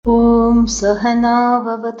Om Sahana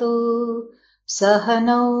Vavatu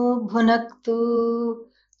Sahanau Bhunaktu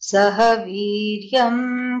Sahaviryam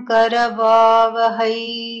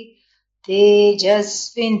Karavavahai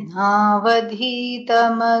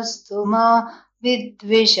Tejasvinavadhitamastu ma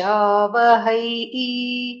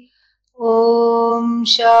Vidvishavahai. Om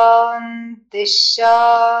Shanti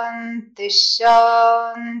Shanti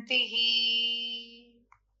Shanti.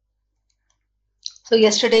 So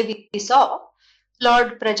yesterday we saw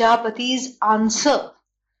Lord Prajapati's answer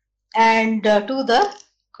and to the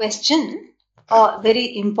question, a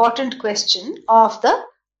very important question of the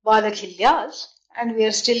Vadakilyas, and we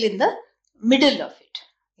are still in the middle of it.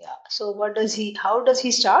 Yeah. So how does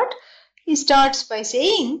he start? He starts by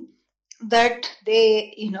saying that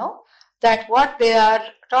they, that what they are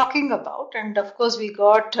talking about, and of course we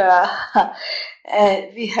got,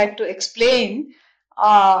 we had to explain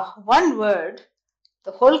one word.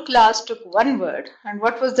 The whole class took one word. And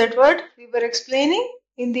what was that word we were explaining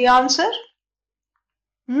in the answer?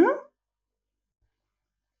 Who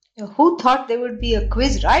thought there would be a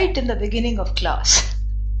quiz right in the beginning of class?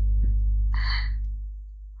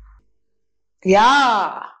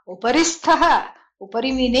 Yeah, uparisthaha.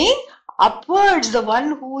 Upari meaning upwards, the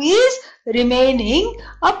one who is remaining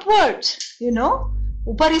upwards.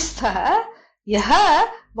 Uparisthaha, yaha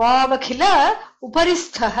vavakhila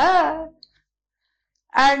uparisthaha.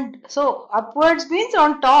 And so upwards means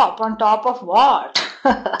on top of what?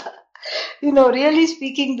 Really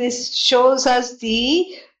speaking, this shows us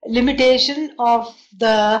the limitation of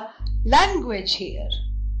the language here.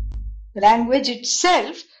 The language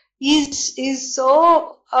itself is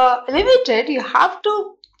so limited. You have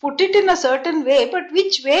to put it in a certain way, but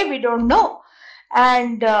which way we don't know.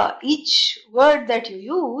 And each word that you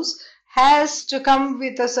use has to come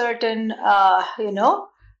with a certain,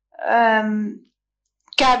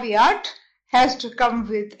 caveat, has to come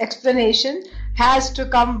with explanation, has to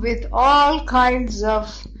come with all kinds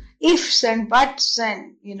of ifs and buts,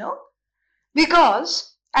 and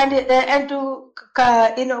because and to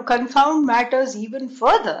confound matters even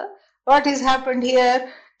further, what has happened here,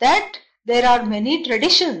 that there are many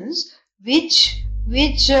traditions which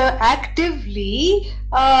actively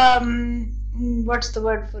what's the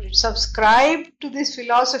word for it, subscribe to this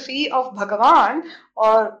philosophy of Bhagavan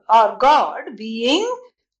or God being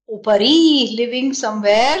upari, living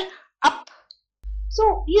somewhere up.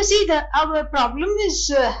 So you see that our problem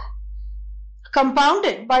is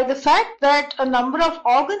compounded by the fact that a number of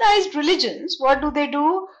organized religions, what do?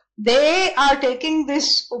 They are taking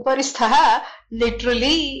this uparisthaha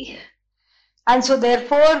literally. And so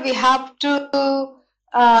therefore we have to,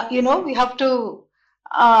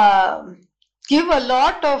 give a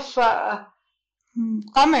lot of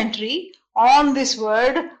commentary on this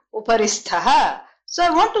word uparisthaha. So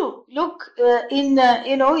I want to look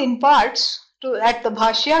in parts at the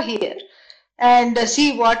bhashya here and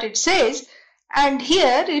see what it says. And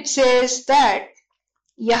here it says that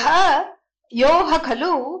yaha yoha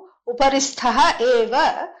khalu uparisthaha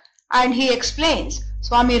eva, and he explains.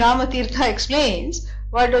 Swami Ramatirtha explains.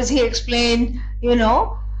 What does he explain?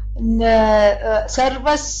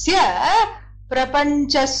 Sarvasya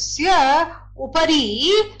prapanchasya upari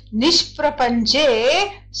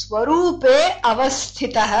nishprapanche swarupe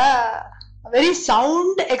avasthitaha. A very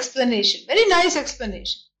sound explanation, very nice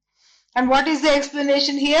explanation. And what is the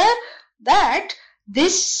explanation here? That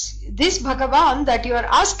this Bhagavan that you are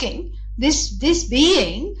asking, this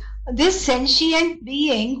being, this sentient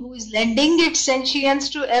being who is lending its sentience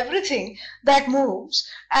to everything that moves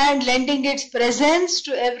and lending its presence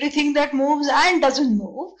to everything that moves and doesn't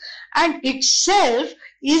move, and itself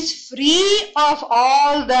is free of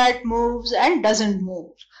all that moves and doesn't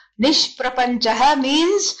move. Nishprapanchaha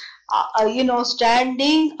means,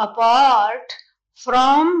 standing apart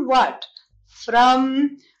from what?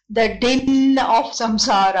 From the din of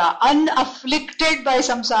samsara, unafflicted by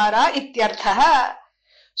samsara ityarthaha.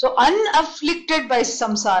 So unafflicted by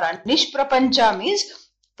samsara. Nishprapancha means,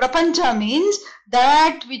 prapancha means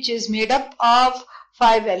that which is made up of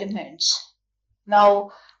 5 elements.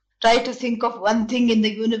 Now try to think of one thing in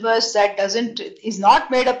the universe that is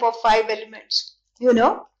not made up of 5 elements.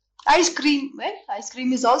 Ice cream. Well, ice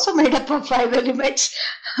cream is also made up of 5 elements.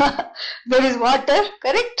 There is water,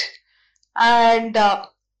 correct? And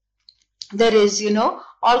there is,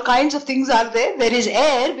 all kinds of things are there. There is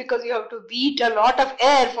air, because you have to beat a lot of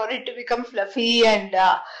air for it to become fluffy and,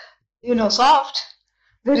 soft.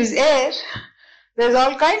 There is air. There's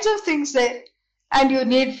all kinds of things there. And you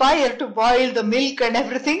need fire to boil the milk and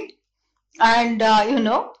everything. And,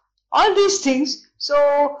 all these things.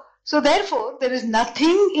 So So therefore, there is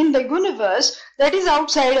nothing in the universe that is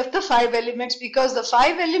outside of the 5 elements, because the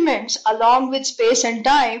 5 elements along with space and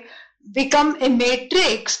time become a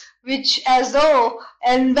matrix which as though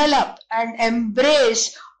envelop and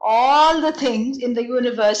embrace all the things in the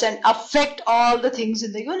universe and affect all the things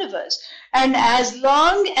in the universe. And as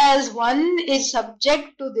long as one is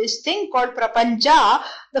subject to this thing called prapancha,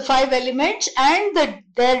 the 5 elements and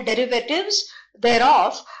their derivatives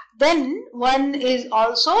thereof, then one is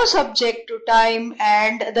also subject to time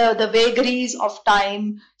and the vagaries of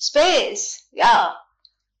time, space. Yeah.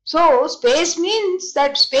 So space means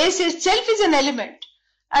that space itself is an element,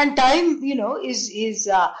 and time,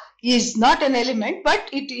 is not an element, but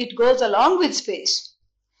it goes along with space.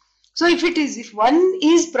 So if one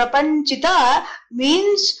is prapanchita,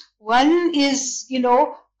 means one is,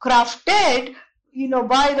 crafted,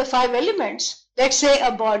 by the 5 elements. Let's say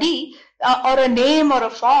a body or a name or a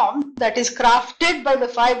form that is crafted by the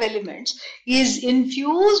 5 elements, is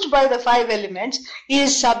infused by the 5 elements,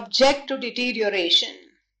 is subject to deterioration.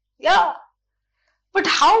 Yeah. But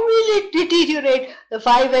how will it deteriorate? The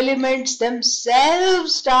 5 elements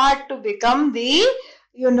themselves start to become the,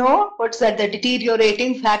 the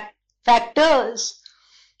deteriorating factors.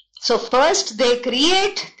 So first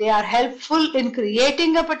they are helpful in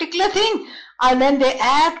creating a particular thing, and then they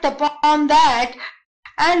act upon that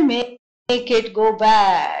and make it go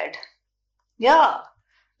bad. Yeah.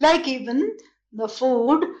 Like even the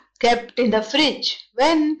food kept in the fridge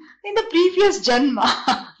when in the previous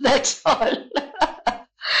janma. That's all.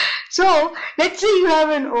 So let's say you have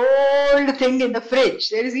an old thing in the fridge.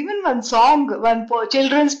 There is even one song,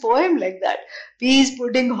 children's poem like that. Peas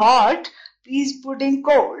pudding hot, peas pudding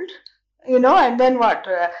cold, and then what?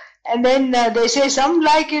 And then they say some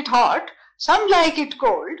like it hot, some like it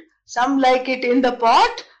cold, some like it in the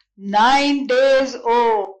pot, 9 days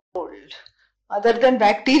old. Other than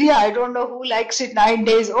bacteria, I don't know who likes it 9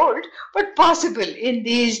 days old, but possible in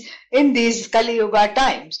these Kali Yuga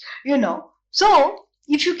times, So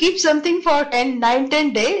if you keep something for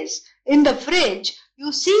 9-10 days in the fridge,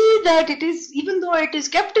 you see that it is, even though it is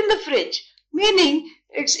kept in the fridge, meaning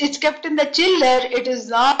it's kept in the chiller, it is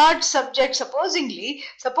not subject, supposedly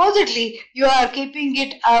you are keeping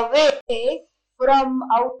it away from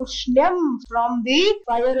aushnyam, from the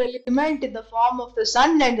fire element in the form of the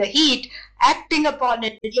sun and the heat acting upon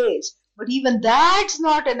it days. But even that's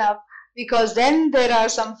not enough, because then there are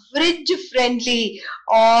some fridge-friendly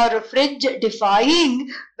or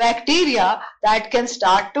fridge-defying bacteria that can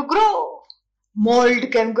start to grow.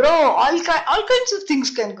 Mold can grow, all kinds of things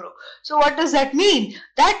can grow. So what does that mean?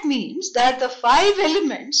 That means that the 5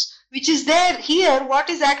 elements which is there here, what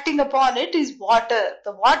is acting upon it is water.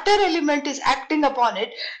 The water element is acting upon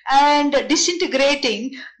it and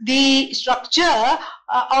disintegrating the structure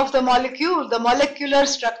of the molecule, the molecular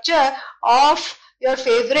structure of your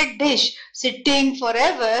favorite dish sitting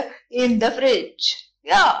forever in the fridge.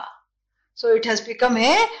 Yeah. So it has become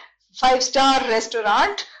a 5-star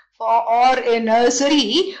restaurant or a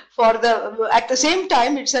nursery at the same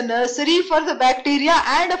time, it's a nursery for the bacteria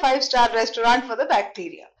and a 5-star restaurant for the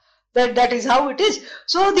bacteria. That is how it is.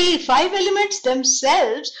 So the 5 elements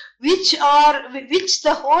themselves, which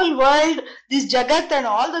the whole world, this jagat and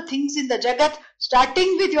all the things in the jagat,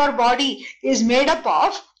 starting with your body, is made up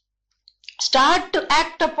of, start to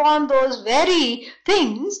act upon those very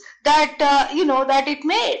things that, that it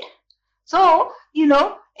made. So,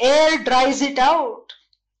 air dries it out,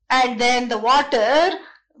 and then the water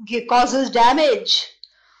causes damage.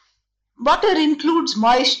 Water includes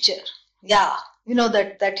moisture. Yeah.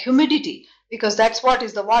 That humidity, because that's what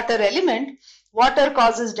is the water element. Water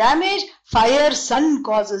causes damage, fire, sun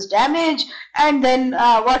causes damage, and then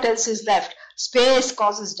what else is left? Space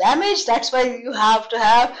causes damage. That's why you have to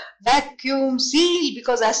have vacuum seal,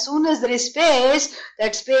 because as soon as there is space,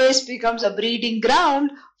 that space becomes a breeding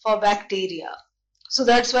ground for bacteria. So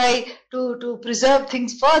that's why to preserve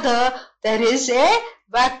things further, there is a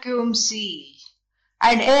vacuum seal.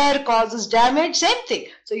 And air causes damage, same thing.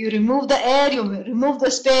 So you remove the air, you remove the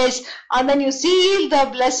space, and then you seal the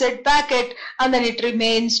blessed packet, and then it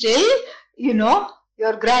remains till,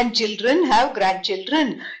 your grandchildren have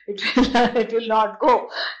grandchildren. It will not go.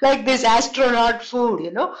 Like this astronaut food,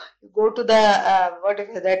 you go to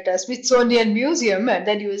the Smithsonian Museum, and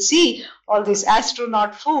then you will see all this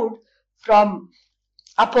astronaut food from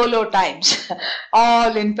Apollo times,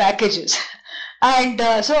 all in packages. And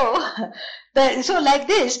so like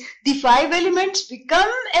this, the 5 elements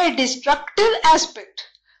become a destructive aspect.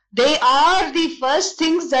 They are the first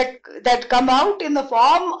things that come out in the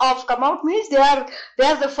form of, come out means they are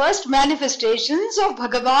the first manifestations of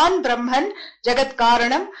Bhagavan, Brahman, Jagat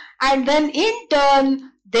Karanam, and then in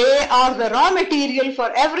turn They are the raw material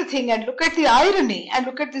for everything. And look at the irony, and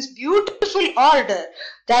look at this beautiful order,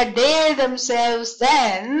 that they themselves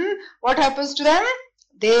then, what happens to them?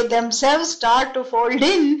 They themselves start to fold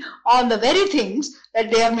in on the very things that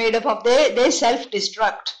they are made up of. They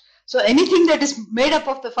self-destruct. So anything that is made up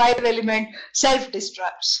of the 5 element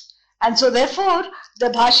self-destructs. And so therefore, the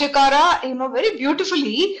Bhashyakara, very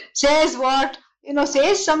beautifully says what,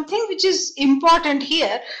 says something which is important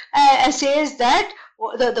here, says that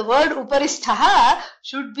the word Uparisthaha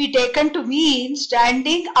should be taken to mean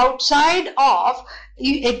standing outside of,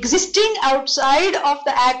 existing outside of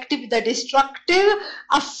the destructive,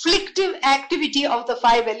 afflictive activity of the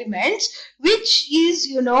 5 elements, which is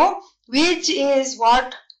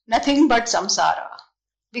what? Nothing but samsara.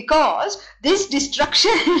 Because this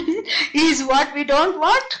destruction is what we don't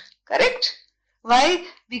want, correct? Why?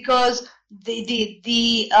 Because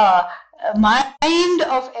the mind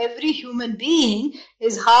of every human being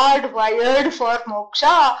is hardwired for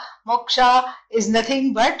moksha. Moksha is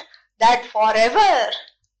nothing but that forever.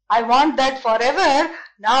 I want that forever,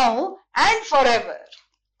 now and forever.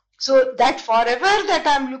 So that forever that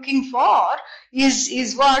I'm looking for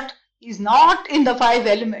is what? Is not in the 5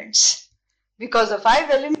 elements. Because the 5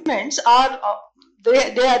 elements are,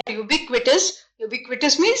 they are ubiquitous.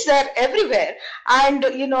 Ubiquitous means they are everywhere. And,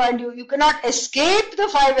 you cannot escape the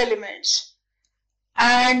 5 elements.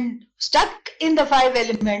 And stuck in the 5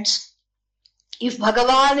 elements, if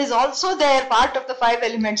Bhagavan is also there, part of the 5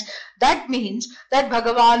 elements, that means that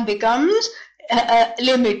Bhagavan becomes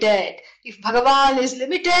limited. If Bhagavan is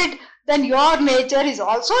limited, then your nature is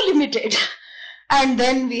also limited. And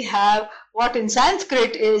then we have what in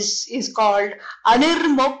Sanskrit is called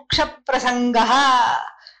Anirmoksha Prasangaha.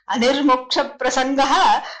 Anirmoksha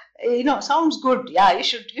Prasangaha, sounds good. Yeah, you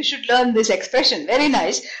should learn this expression. Very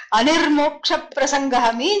nice. Anirmoksha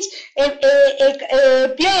Prasangaha means a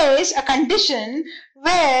place, a condition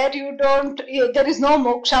where there is no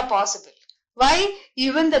moksha possible. Why?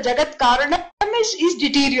 Even the jagat karanam is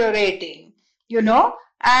deteriorating,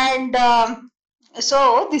 and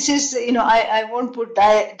so this is, I won't put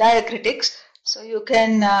diacritics, so you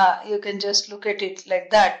can just look at it like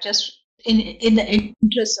that, just in the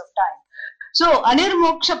interest of time. So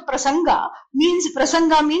anirmoksha prasanga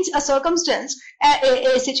means a circumstance,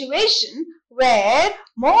 a situation where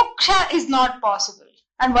moksha is not possible.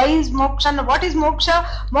 And why is moksha? What is moksha?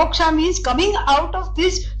 Moksha means coming out of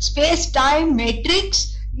this space-time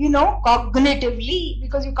matrix, cognitively,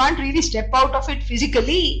 because you can't really step out of it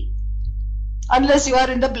physically. Unless you are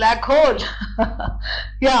in the black hole.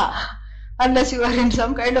 Yeah. Unless you are in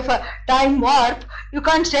some kind of a time warp, you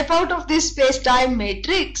can't step out of this space-time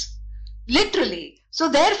matrix. Literally. So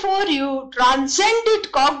therefore you transcend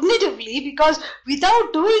it cognitively, because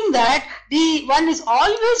without doing that, the one is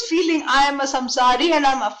always feeling I am a samsari and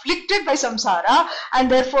I am afflicted by samsara, and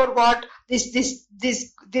therefore what? This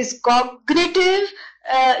cognitive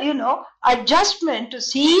adjustment to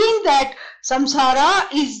seeing that samsara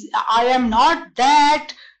is, I am not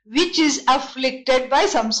that which is afflicted by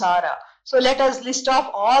samsara. So let us list off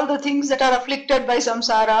all the things that are afflicted by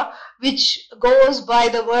samsara, which goes by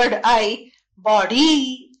the word I.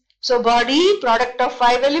 Body. So body, product of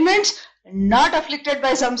 5 elements, not afflicted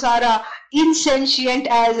by samsara, insentient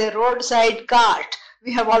as a roadside cart.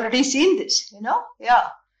 We have already seen this, yeah.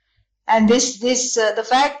 And this the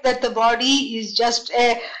fact that the body is just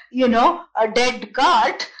a dead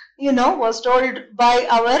cart, was told by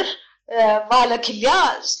our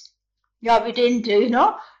Valakilyas. Yeah, we didn't,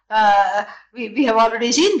 we have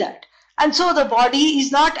already seen that. And so the body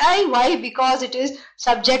is not I. Why? Because it is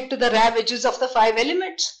subject to the ravages of the 5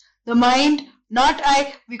 elements. The mind, not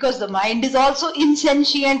I, because the mind is also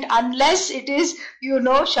insentient unless it is,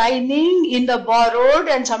 shining in the borrowed,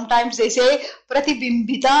 and sometimes they say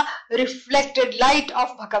Pratibimbita, reflected light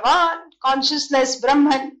of Bhagavan, consciousness,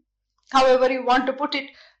 Brahman, however you want to put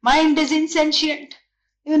it. Mind is insentient.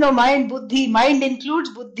 Mind, buddhi. Mind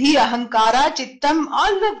includes buddhi, ahankara, chittam,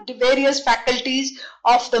 all the various faculties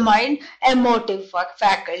of the mind, emotive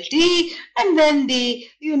faculty, and then the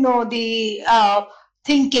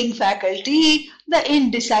thinking faculty, the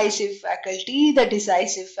indecisive faculty, the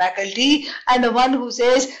decisive faculty, and the one who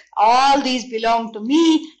says all these belong to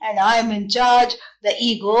me and I am in charge, the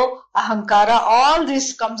ego, ahankara, all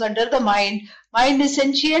this comes under the mind. Mind is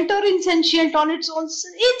sentient or insentient on its own?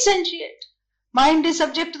 Insentient. Mind is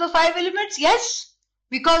subject to the 5 elements? Yes.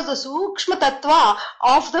 Because the sukshma tattva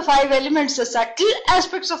of the 5 elements, the subtle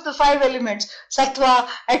aspects of the 5 elements, sattva,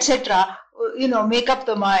 etc., make up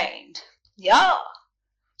the mind. Yeah.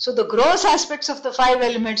 So the gross aspects of the 5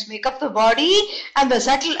 elements make up the body, and the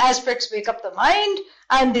subtle aspects make up the mind.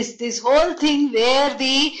 And this whole thing where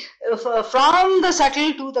from the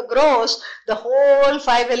subtle to the gross, the whole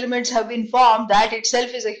 5 elements have been formed, that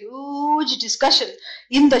itself is a huge discussion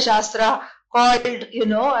in the Shastra called,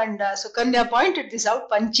 and Sukanya pointed this out,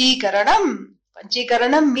 karanam.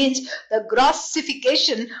 Karanam means the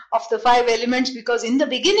grossification of the 5 elements, because in the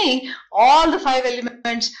beginning, all the 5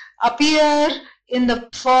 elements appear in the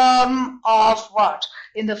form of what?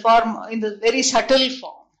 In the very subtle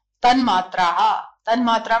form. Tanmatraha.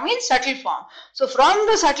 Tanmatra means subtle form. So from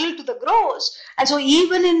the subtle to the gross, and so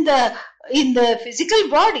even in the physical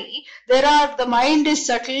body, the mind is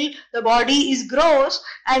subtle, the body is gross,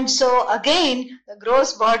 and so again, the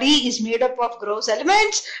gross body is made up of gross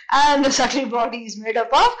elements, and the subtle body is made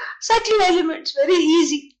up of subtle elements. Very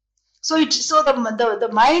easy. So the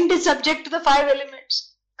mind is subject to the 5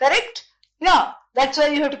 elements. Correct? Yeah. That's why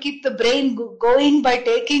you have to keep the brain going by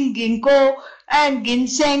taking ginkgo and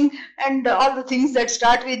ginseng and all the things that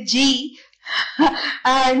start with G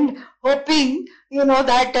and hoping,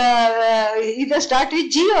 that either start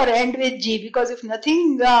with G or end with G, because if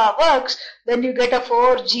nothing works, then you get a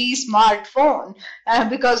 4G smartphone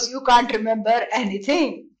because you can't remember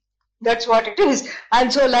anything. That's what it is.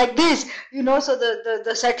 And so like this, so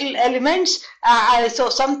the subtle elements,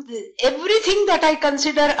 everything that I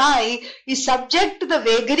consider I is subject to the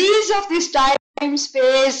vagaries of this time,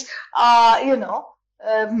 space,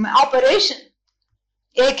 operation,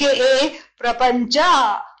 aka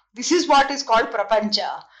prapancha. This is what is called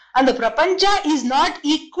prapancha. And the prapancha is not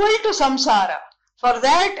equal to samsara. For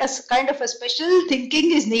that, a kind of a special thinking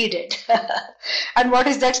is needed. And what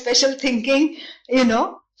is that special thinking?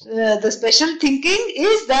 The special thinking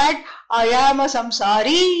is that I am a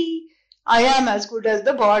samsari, I am as good as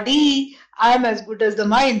the body, I am as good as the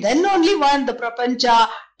mind. Then only the prapancha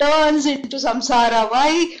turns into samsara.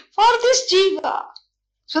 Why? For this jiva.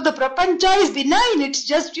 So the prapancha is benign. It's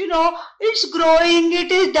just, it's growing,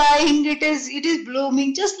 it is dying, it is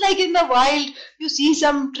blooming. Just like in the wild, you see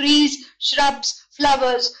some trees, shrubs,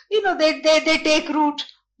 flowers, they take root,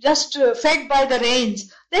 just fed by the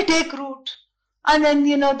rains. They take root. And then,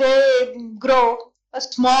 they grow. A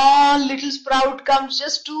small little sprout comes,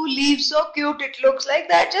 just 2 leaves. So cute it looks like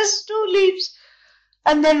that, just 2 leaves.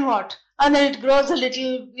 And then what? And then it grows a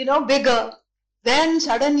little, bigger. Then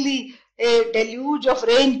suddenly a deluge of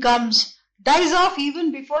rain comes, dies off even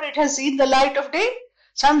before it has seen the light of day.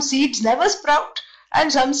 Some seeds never sprout,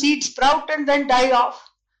 and some seeds sprout and then die off.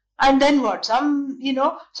 And then what? Some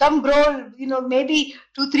grow, maybe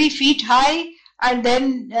 2-3 feet high, and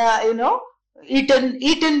then,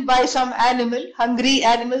 eaten by some animal. Hungry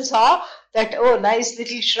animal saw that, oh, nice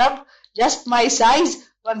little shrub, just my size.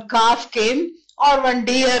 One calf came, or one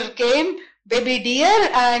deer came, baby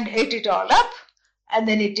deer, and ate it all up. And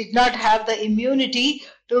then it did not have the immunity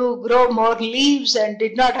to grow more leaves and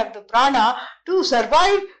did not have the prana to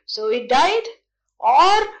survive, so it died.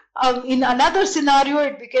 Or in another scenario,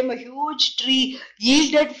 it became a huge tree,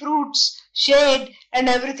 yielded fruits, shade, and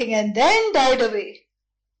everything, and then died away.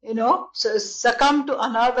 So succumb to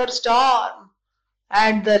another storm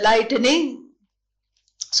and the lightning.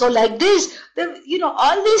 So like this,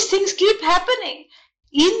 all these things keep happening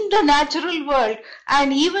in the natural world,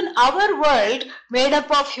 and even our world made up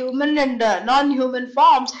of human and non-human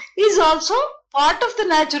forms is also part of the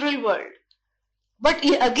natural world. But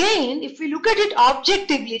again, if we look at it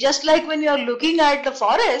objectively, just like when you're looking at the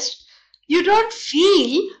forest, you don't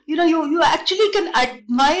feel, you actually can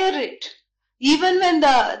admire it. Even when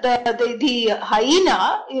the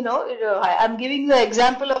hyena, I'm giving the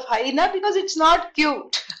example of hyena because it's not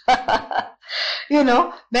cute.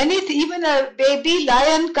 Even a baby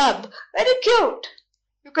lion cub, very cute.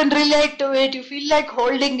 You can relate to it, you feel like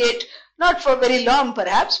holding it, not for very long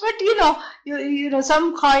perhaps, but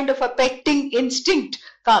some kind of a petting instinct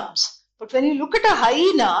comes. But when you look at a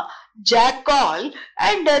hyena, jackal,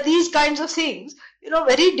 and these kinds of things,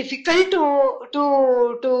 very difficult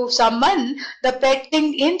to summon the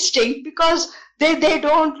petting instinct because they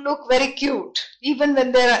don't look very cute, even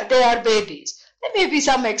when they are babies. There may be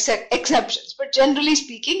some exceptions, but generally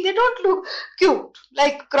speaking, they don't look cute,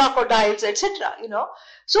 like crocodiles, etc.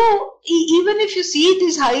 So even if you see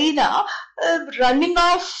this hyena running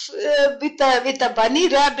off with a bunny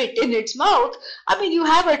rabbit in its mouth, you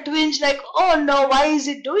have a twinge like, oh no, why is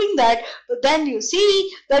it doing that? But then you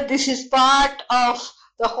see that this is part of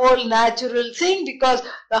the whole natural thing, because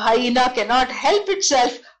the hyena cannot help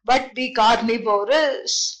itself but be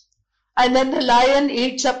carnivorous. And then the lion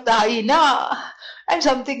eats up the hyena. and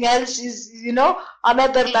something else is,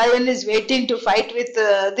 another lion is waiting to fight with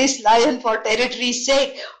this lion for territory's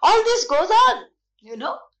sake. All this goes on,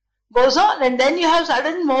 goes on, and then you have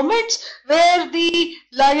sudden moments where the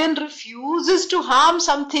lion refuses to harm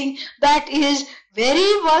something that is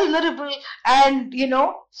very vulnerable and,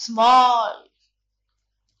 small.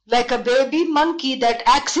 Like a baby monkey that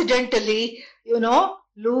accidentally,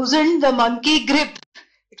 loosened the monkey grip.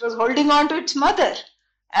 It was holding on to its mother.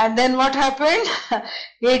 And then what happened?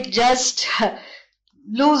 It just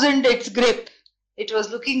loosened its grip. It was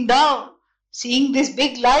looking down, seeing this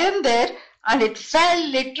big lion there, and it fell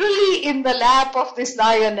literally in the lap of this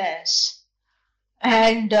lioness.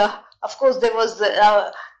 And of course, there was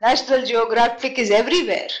the National Geographic is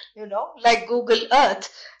everywhere, like Google Earth.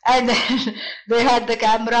 And then they had the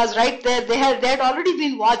cameras right there. They had already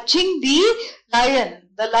been watching the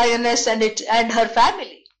lioness and her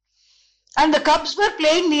family. And the cubs were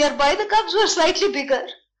playing nearby. The cubs were slightly bigger.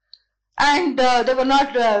 And they were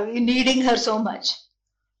not needing her so much.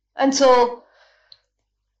 And so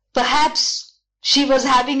perhaps she was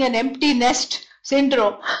having an empty nest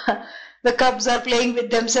syndrome. The cubs are playing with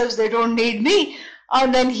themselves. They don't need me.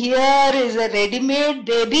 And then here is a ready-made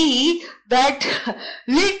baby that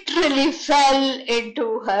literally fell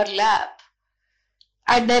into her lap.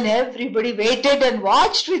 And then everybody waited and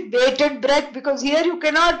watched with bated breath, because here you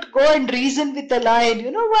cannot go and reason with the lion.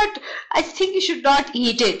 You know what? I think you should not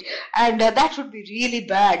eat it. And that would be really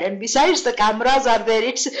bad. And besides, the cameras are there.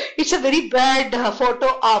 It's a very bad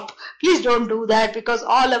photo op. Please don't do that, because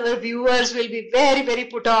all our viewers will be very, very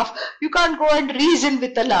put off. You can't go and reason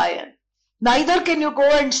with the lion. Neither can you go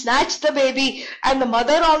and snatch the baby, and the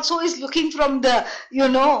mother also is looking from the,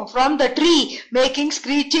 from the tree, making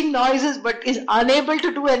screeching noises, but is unable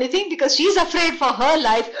to do anything because she's afraid for her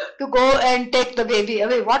life to go and take the baby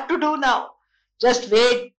away. What to do now? Just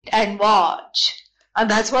wait and watch. And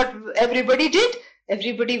that's what everybody did.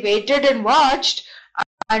 Everybody waited and watched,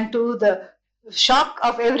 and to the shock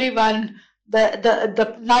of everyone,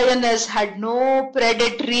 the lioness had no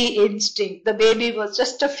predatory instinct. The baby was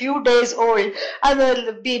just a few days old, and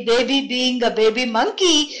the baby, being a baby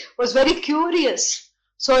monkey, was very curious.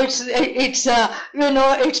 So it's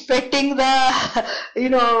petting the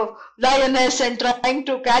lioness and trying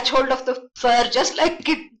to catch hold of the fur, just like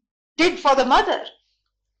it did for the mother.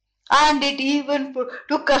 And it even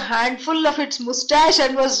took a handful of its mustache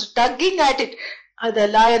and was tugging at it. And the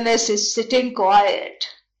lioness is sitting quiet.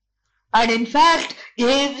 And in fact,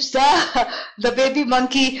 gives the baby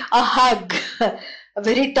monkey a hug, a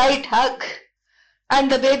very tight hug.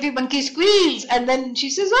 And the baby monkey squeals, and then she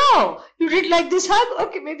says, "Oh, you did like this hug?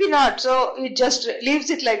 Okay, maybe not." So it just leaves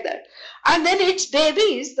it like that. And then its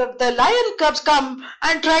babies, the lion cubs, come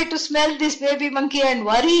and try to smell this baby monkey and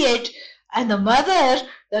worry it. And the mother,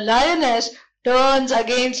 the lioness, turns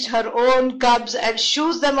against her own cubs and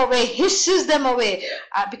shoos them away, hisses them away,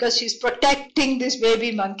 because she's protecting this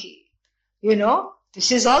baby monkey.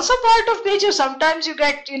 This is also part of nature. Sometimes you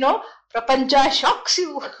get, prapancha shocks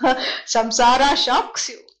you, samsara shocks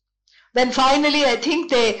you. Then finally, I think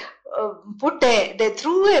they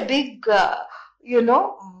threw a big,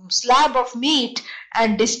 slab of meat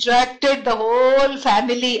and distracted the whole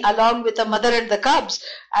family along with the mother and the cubs.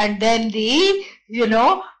 And then the,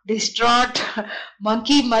 distraught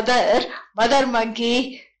mother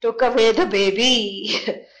monkey took away the baby.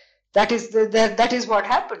 That is what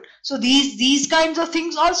happened. So these kinds of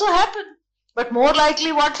things also happen. But more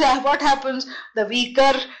likely what happens, the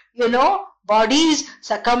weaker, bodies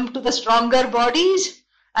succumb to the stronger bodies,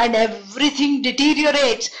 and everything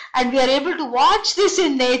deteriorates. And we are able to watch this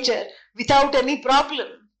in nature without any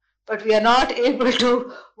problem. But we are not able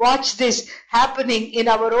to watch this happening in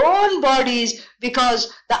our own bodies, because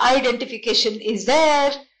the identification is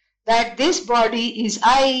there, that this body is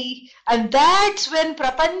I, and that's when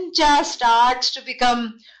prapancha starts to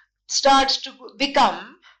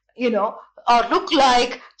become, or look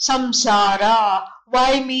like samsara.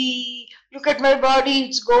 Why me? Look at my body,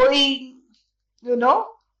 it's going,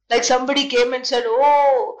 like somebody came and said,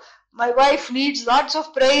 "Oh, my wife needs lots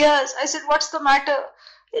of prayers." I said, "What's the matter?"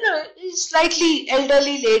 Slightly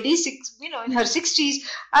elderly lady, in her 60s,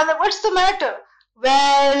 and then, "What's the matter?"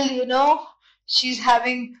 "Well, she's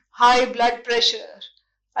having high blood pressure."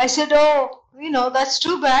 I said, "Oh, that's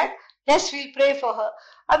too bad. Yes, we'll pray for her."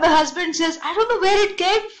 And the husband says, "I don't know where it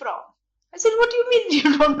came from." I said, "What do you mean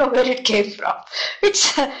you don't know where it came from?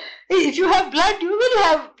 If you have blood, you will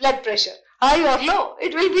have blood pressure, high or low.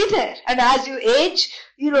 It will be there. And as you age,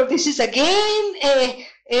 this is again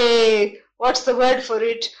a what's the word for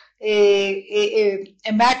it?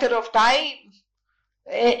 A matter of time.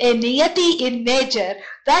 a niyati in nature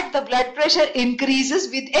that the blood pressure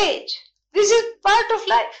increases with age. This is part of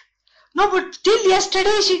life. No, but till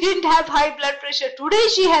yesterday she didn't have high blood pressure. Today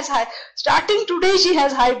she has high. Starting today she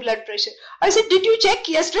has high blood pressure. I said, did you check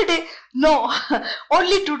yesterday? No,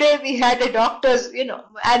 only today we had a doctor's,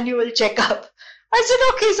 annual checkup. I said,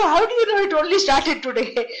 okay, so how do you know it only started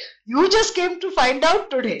today? You just came to find out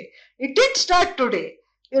today. It did start today,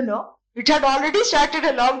 It had already started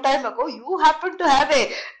a long time ago. You happen to have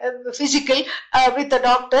a physical with the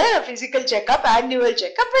doctor, a physical checkup, annual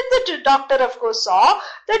checkup, and the doctor, of course, saw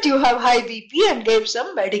that you have high BP and gave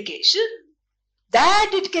some medication.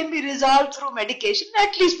 That it can be resolved through medication,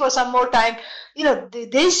 at least for some more time.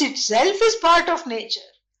 This itself is part of nature.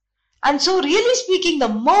 And so really speaking, the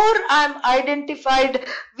more I'm identified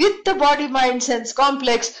with the body-mind sense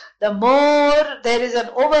complex, the more there is an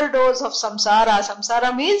overdose of samsara.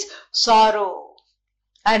 Samsara means sorrow.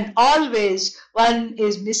 And always one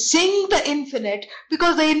is missing the infinite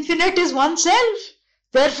because the infinite is oneself.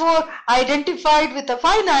 Therefore, identified with the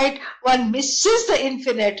finite, one misses the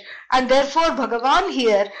infinite. And therefore, Bhagavan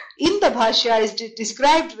here in the Bhashya is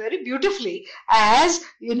described very beautifully as,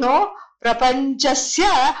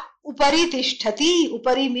 prapanchasya Upari tishtati.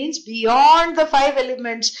 Upari means beyond the five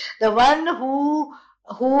elements. The one who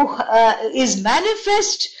is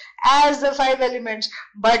manifest as the five elements,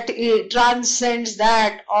 but it transcends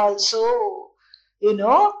that also.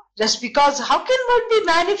 Just because how can one be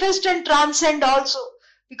manifest and transcend also?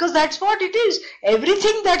 Because that's what it is.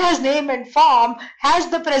 Everything that has name and form has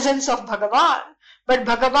the presence of Bhagavan. But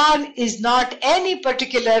Bhagavan is not any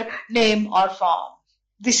particular name or form.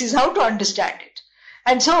 This is how to understand it.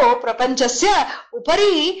 And so, prapanchasya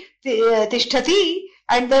upari tishtati,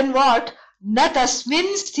 and then what? Na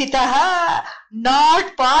tasmin sthitaha,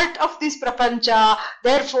 not part of this prapancha,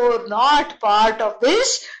 therefore not part of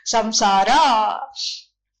this samsara.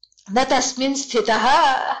 Na tasmin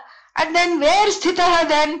sthitaha. And then where sthitaha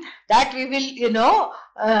then? That we will,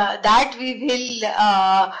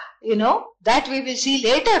 that we will see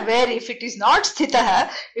later, where if it is not sthitaha,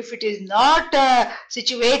 if it is not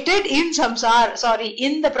situated in samsara,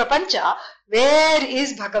 in the prapancha, where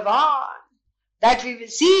is Bhagavan? That we will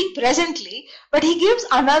see presently, but he gives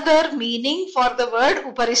another meaning for the word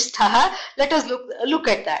uparisthaha. Let us look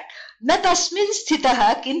at that. Na tasmin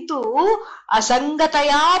sthitaha kintu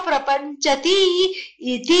asangataya prapanchati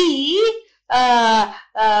iti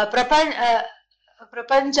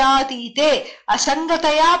prapanchatite,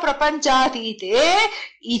 asangataya prapanchatite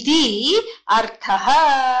iti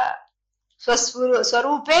arthaha.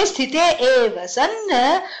 Swarupe sthite eva san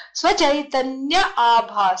swachaitanya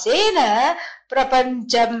abhasena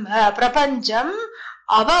prapancham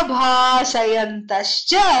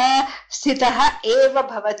avabhasayantascha sthitaha eva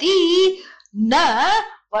bhavati na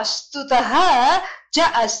vastutaha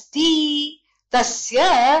cha asti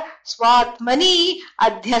tasya swatmani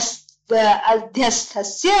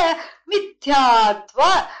adhyasthasya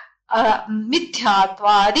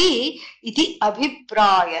mithyatwadi iti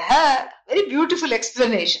abhiprayah. Very beautiful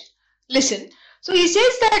explanation. Listen. So he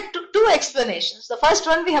says that two explanations. The first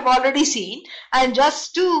one we have already seen, and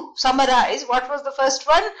just to summarize, what was the first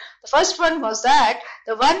one? The first one was that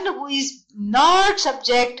the one who is not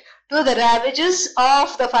subject to the ravages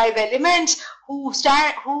of the five elements, who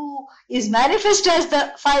is manifest as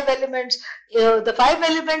the five elements. The five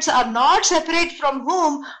elements are not separate from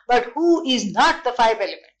whom, but who is not the five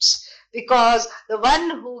elements. Because the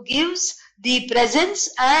one who gives the presence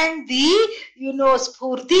and the,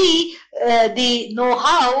 spurti, the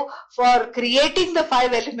know-how for creating the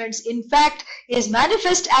five elements, in fact, is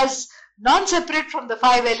manifest as non-separate from the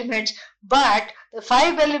five elements, but the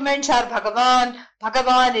five elements are Bhagavan.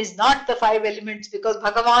 Bhagavan is not the five elements, because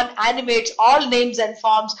Bhagavan animates all names and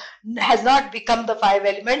forms, has not become the five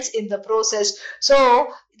elements in the process.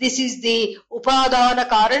 So this is the upadana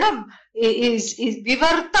karanam, is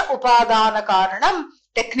vivarta upadana karanam.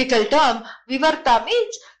 Technical term. Vivarta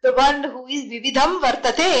means the one who is vividham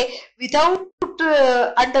vartate, without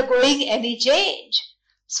undergoing any change.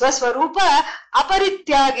 Swaswarupa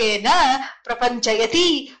aparityagena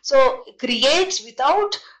prapanchayati. So creates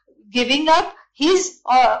without giving up his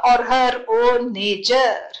or her own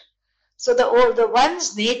nature. So the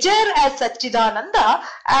one's nature as Satchidananda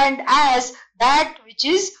and as that which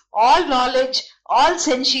is all knowledge, all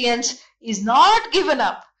sentience is not given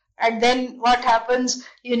up. And then what happens?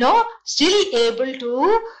 Still able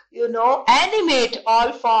to, animate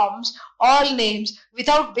all forms, all names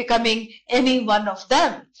without becoming any one of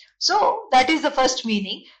them. So that is the first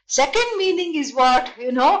meaning. Second meaning is what?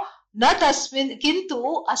 Na tasmin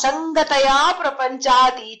kintu asangataya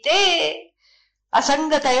prapanchatite.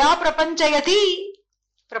 Asangataya prapanchayati.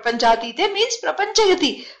 Prapanchātīte means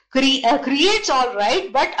prapanchayati, creates all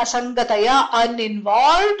right, but asangataya,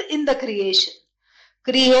 uninvolved in the creation.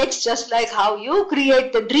 Creates just like how you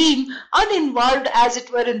create the dream, uninvolved as it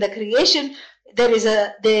were in the creation.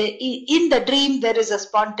 In the dream there is a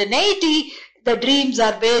spontaneity. The dreams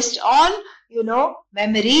are based on,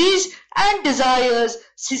 memories and desires.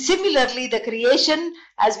 Similarly, the creation,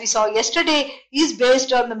 as we saw yesterday, is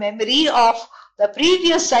based on the memory of the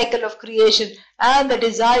previous cycle of creation and the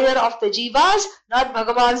desire of the jivas, not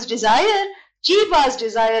Bhagavan's desire, jiva's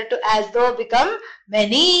desire to as though become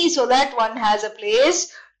many, so that one has a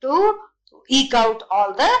place to eke out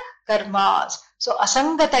all the karmas. So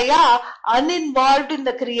asangataya, uninvolved in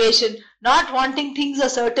the creation, not wanting things a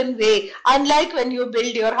certain way, unlike when you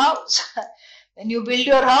build your house. When you build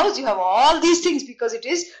your house, you have all these things because it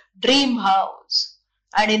is dream house.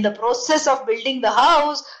 And in the process of building the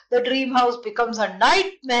house, the dream house becomes a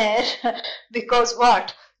nightmare because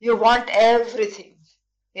what? You want everything.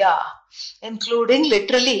 Yeah, including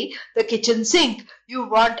literally the kitchen sink. You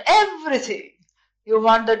want everything. You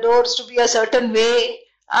want the doors to be a certain way,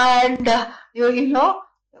 and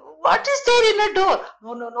what is there in a door?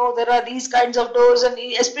 No, there are these kinds of doors, and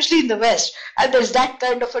especially in the West, and there's that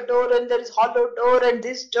kind of a door, and there is hollow door, and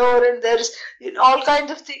this door, and there's all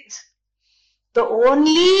kinds of things. The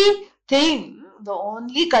only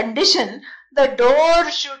condition the door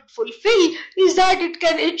should fulfill is that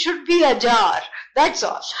it should be ajar. That's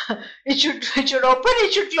all. It should open,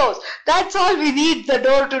 it should close. That's all we need the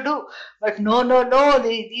door to do. But no.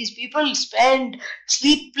 These people spend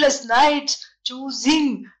sleepless nights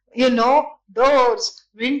choosing, doors,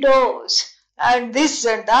 windows, and this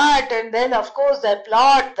and that, and then of course the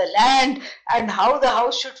plot, the land, and how the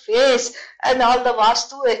house should face, and all the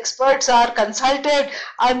Vastu experts are consulted,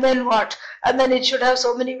 and then what? And then it should have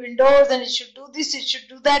so many windows, and it should do this, it should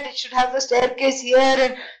do that, it should have the staircase here,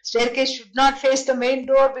 and staircase should not face the main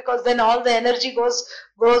door because then all the energy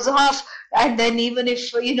goes off, and then even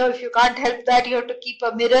if you can't help that, you have to keep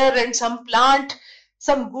a mirror and some plant,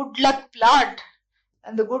 some good luck plant.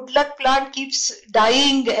 And the good luck plant keeps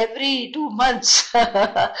dying every 2 months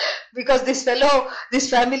because this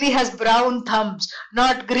family has brown thumbs,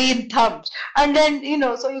 not green thumbs. And then,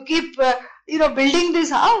 so you keep, building this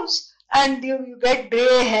house, and you get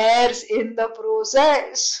gray hairs in the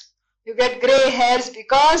process. You get gray hairs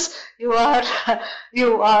because you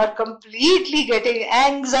are completely getting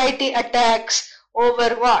anxiety attacks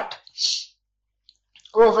over what?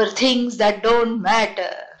 Over things that don't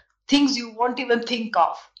matter. Things you won't even think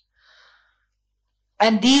of.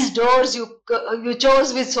 And these doors you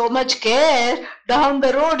chose with so much care, down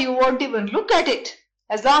the road you won't even look at it.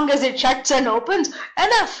 As long as it shuts and opens,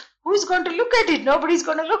 enough. Who's going to look at it? Nobody's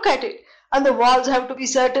going to look at it. And the walls have to be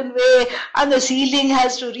certain way, and the ceiling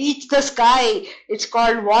has to reach the sky. It's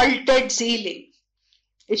called vaulted ceiling.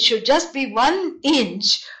 It should just be 1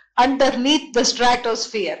 inch underneath the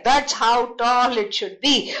stratosphere. That's how tall it should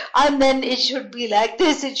be. And then it should be like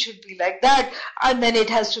this, it should be like that. And then it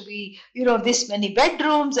has to be, this many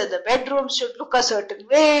bedrooms, and the bedrooms should look a certain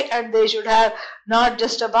way, and they should have not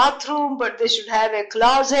just a bathroom, but they should have a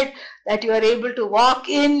closet that you are able to walk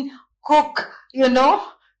in, cook,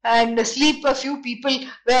 and sleep a few people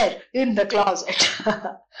where? In the closet.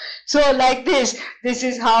 So like this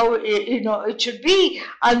is how it should be.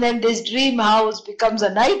 And then this dream house becomes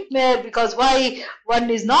a nightmare because why? One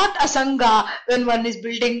is not asanga when one is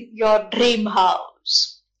building your dream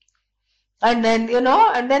house. And then there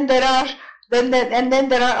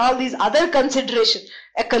are all these other considerations.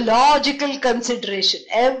 Ecological consideration.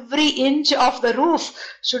 Every inch of the roof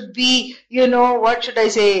should be,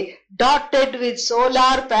 dotted with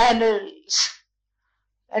solar panels.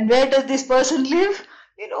 And where does this person live?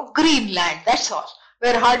 Greenland, that's all,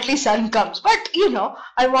 where hardly sun comes. But,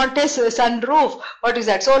 I want a sun roof. What is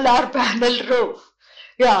that? Solar panel roof.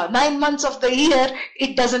 Yeah, 9 months of the year,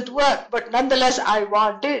 it doesn't work, but nonetheless, I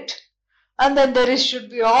want it. And then there should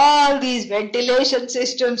be all these ventilation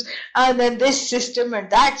systems, and then this system and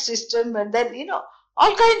that system, and then,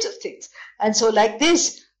 all kinds of things. And so like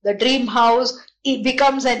this, the dream house, it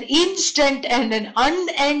becomes an instant and an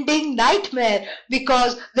unending nightmare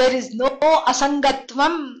because there is no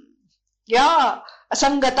asangatvam. Yeah,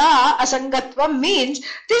 asangatvam means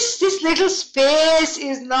this little space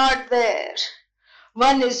is not there.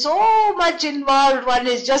 One is so much involved, one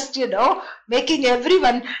is just, making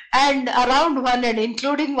everyone and around one and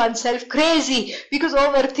including oneself crazy because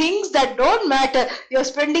over things that don't matter, you're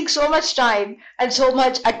spending so much time and so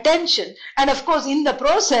much attention. And of course, in the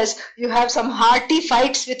process, you have some hearty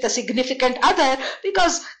fights with the significant other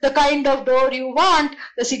because the kind of door you want,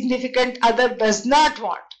 the significant other does not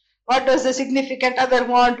want. What does the significant other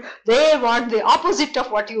want? They want the opposite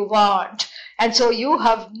of what you want. And so you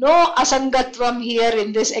have no asangatvam here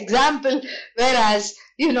in this example, whereas,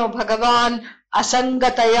 Bhagavan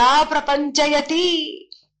asangataya prapanchayati.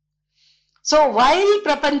 So while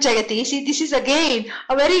prapanchayati, see, this is again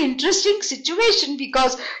a very interesting situation,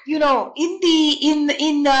 because in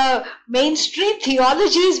mainstream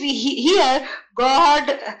theologies we hear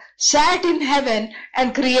God sat in heaven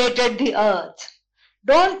and created the earth.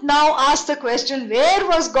 Don't now ask the question, where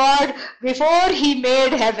was God before he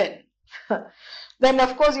made heaven? Then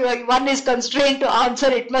of course one is constrained to answer,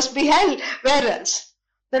 it must be hell. Where else?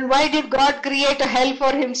 Then why did God create a hell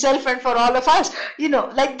for himself and for all of us?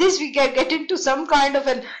 Like this we get into some kind of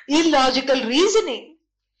an illogical reasoning.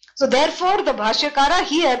 So therefore the Bhashyakara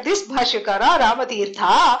here, this Bhashyakara,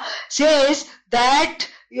 Ramatirtha, says that,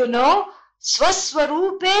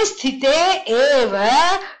 Swaswarupe sthite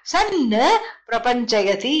eva sanna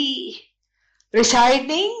prapanchayati.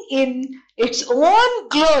 Residing in its own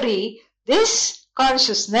glory, this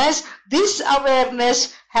consciousness, this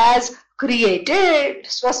awareness has created.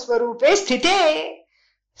 Swaswarupe sthite.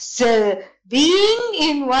 So being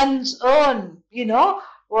in one's own,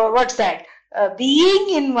 what's that? Being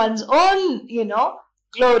in one's own,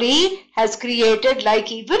 glory has created,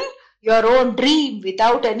 like even your own dream,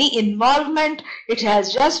 without any involvement. It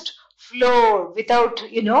has just flowed without,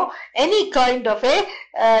 any kind of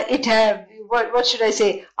what should I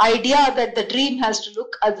say, idea that the dream has to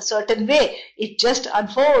look a certain way. It just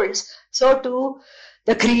unfolds. So too,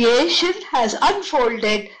 the creation has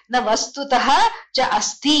unfolded. Na vastutaha cha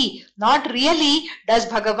asti. Not really does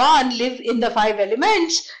Bhagavan live in the five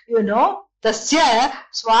elements. Tasya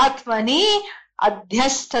swatmani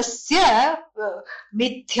adhyasthasya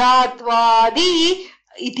mithyatwadi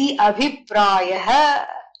iti abhiprayah.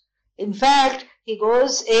 In fact, he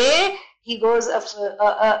goes a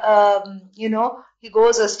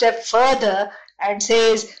step further and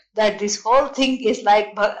says that this whole thing is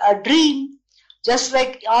like a dream. Just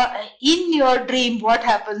like in your dream, what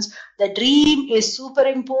happens? The dream is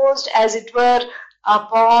superimposed, as it were,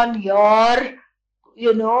 upon your,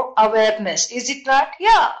 awareness. Is it not?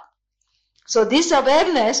 Yeah. So this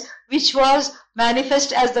awareness, which was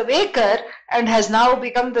manifest as the waker and has now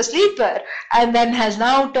become the sleeper, and then has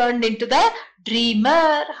now turned into the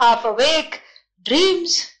dreamer, half awake,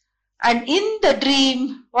 dreams. And in the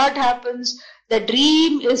dream, what happens? The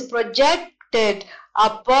dream is projected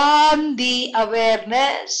upon the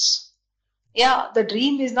awareness. Yeah, the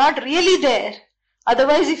dream is not really there.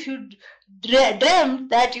 Otherwise, if you dreamt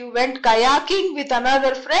that you went kayaking with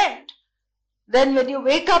another friend, then when you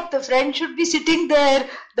wake up, the friend should be sitting there,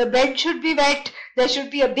 the bed should be wet, there should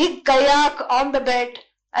be a big kayak on the bed,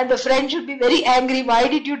 and the friend should be very angry. Why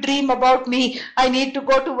did you dream about me? I need to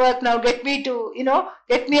go to work now. Get me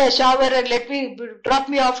a shower and drop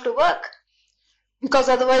me off to work. Because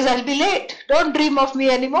otherwise I'll be late. Don't dream of me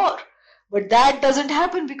anymore. But that doesn't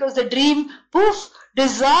happen, because the dream, poof,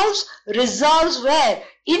 resolves where?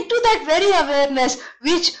 Into that very awareness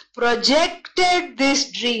which projected this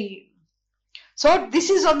dream. So this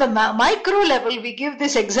is on the micro level. We give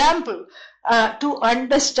this example to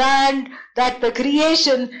understand that the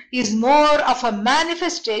creation is more of a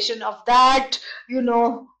manifestation of that,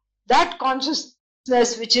 that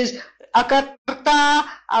consciousness which is akarta,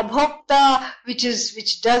 abhokta,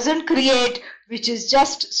 which doesn't create, which is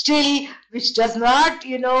just still, which does not,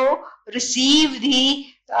 receive the,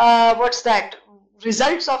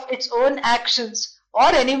 results of its own actions or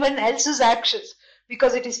anyone else's actions.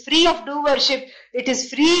 Because it is free of doership, it is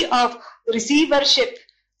free of receivership.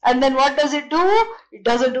 And then what does it do? It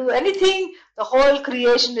doesn't do anything. The whole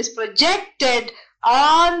creation is projected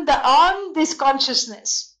on this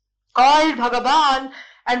consciousness called Bhagavan.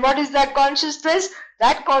 And what is that consciousness?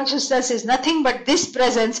 That consciousness is nothing but this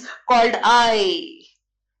presence called I.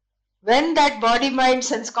 When that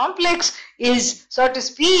body-mind-sense complex is, so to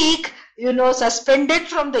speak, suspended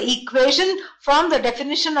from the equation, from the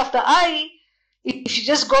definition of the I, if you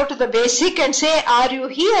just go to the basic and say, are you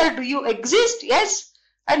here? Do you exist? Yes.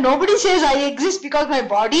 And nobody says I exist because my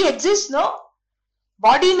body exists. No.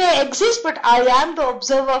 Body may exist, but I am the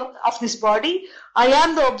observer of this body. I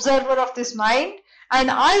am the observer of this mind. And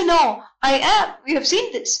I know I am. We have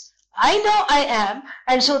seen this. I know I am.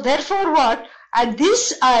 And so therefore what? And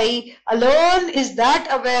this I alone is that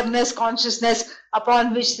awareness, consciousness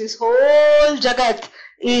upon which this whole jagat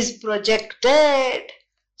is projected.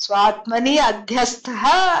 Swatmani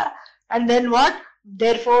adhyastha. And then what?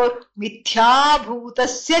 Therefore, mithya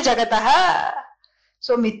bhutasya jagataha.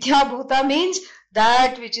 So mithya bhuta means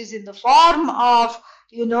that which is in the form of,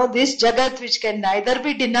 this jagat which can neither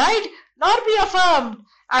be denied nor be affirmed.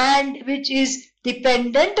 and which is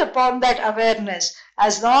dependent upon that awareness.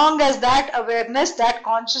 As long as that awareness, that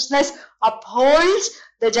consciousness upholds,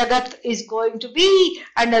 the jagat is going to be,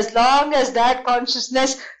 and as long as that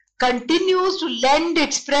consciousness continues to lend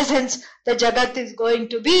its presence, the jagat is going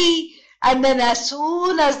to be. And then as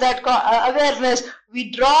soon as that awareness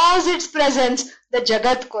withdraws its presence, the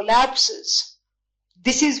jagat collapses.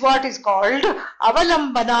 This is what is called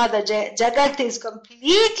avalambana. The jagat is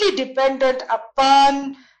completely dependent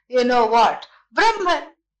upon, what? Brahman.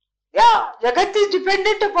 Yeah, jagat is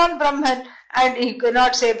dependent upon Brahman, and you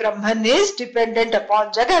cannot say Brahman is dependent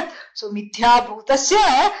upon jagat. So mithya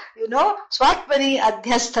bhutasya, swatmani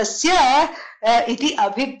adhyasthasya iti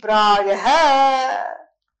abhiprayah.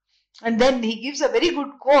 And then he gives a very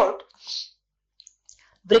good quote.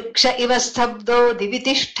 Vriksha iva stabdo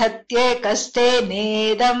divitishtatye kaste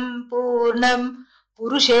nedam purnam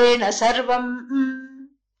purushena sarvam.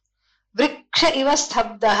 Vriksha iva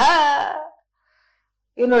stabdaha.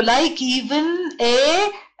 Like even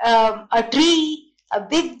a tree, a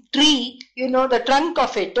big tree, the trunk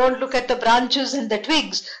of it. Don't look at the branches and the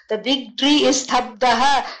twigs. The big tree is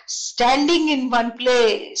stabdaha, standing in one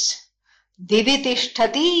place.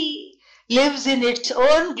 Divitishtati, lives in its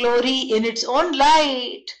own glory, in its own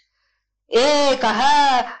light.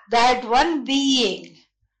 Ekaha, that one being.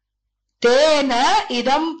 Tena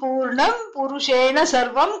idam purnam purushena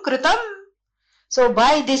sarvam kritam. So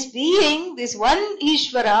by this being, this one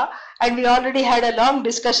Ishvara, and we already had a long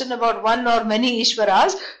discussion about one or many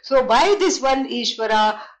Ishvaras. So by this one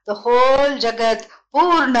Ishvara, the whole jagat,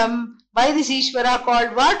 Purnam, by this Ishvara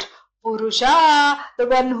called what? Purusha, the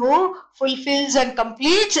one who fulfills and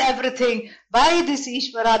completes everything. By this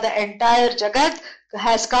Ishvara, the entire jagat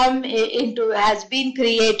has been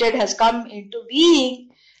created, has come into being.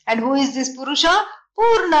 And who is this Purusha?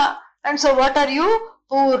 Purna. And so what are you?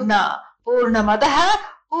 Purna. Purnamadaha,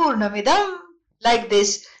 Purnamidam, like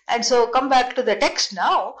this. And so come back to the text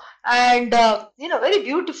now, and very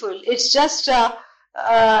beautiful. It's just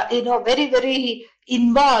very, very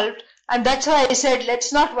involved, and that's why I said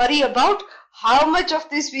let's not worry about how much of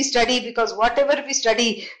this we study, because whatever we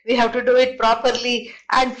study, we have to do it properly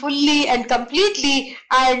and fully and completely,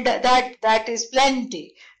 and that is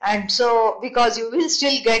plenty. And so, because you will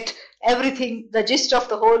still get everything, the gist of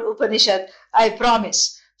the whole Upanishad, I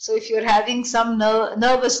promise. So if you're having some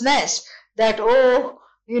nervousness that,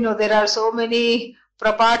 there are so many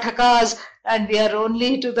prapathakas and we are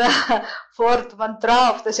only to the fourth mantra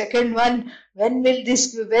of the second one, when will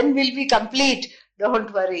we complete?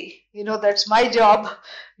 Don't worry. That's my job.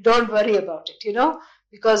 Don't worry about it,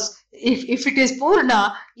 because if it is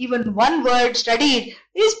Purna, even one word studied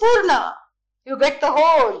is Purna. You get the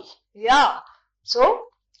whole. Yeah. So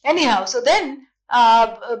anyhow, so then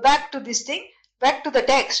back to this thing. Back to the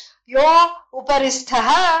text. Yo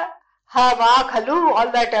uparisthaha ha va khalu,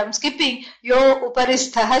 all that I'm skipping. Yo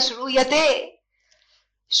uparisthaha shruyate.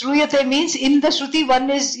 Shruyate means in the Shruti one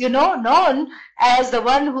is, known as the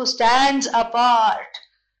one who stands apart.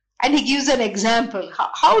 And he gives an example.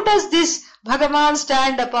 How does this Bhagavan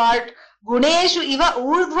stand apart? Guneshu iva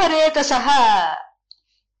urdhvaretasaha.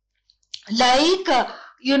 Like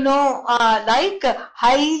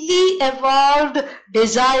highly evolved,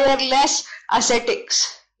 desireless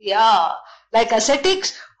ascetics. Yeah, like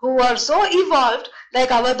ascetics who are so evolved, like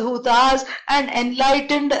avadhutas and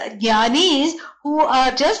enlightened jnanis who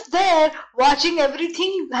are just there watching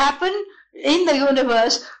everything happen in the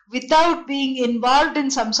universe without being involved in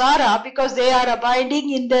samsara, because they are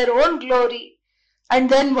abiding in their own glory. And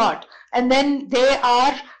then what? And then they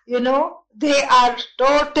are,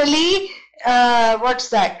 totally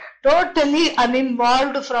totally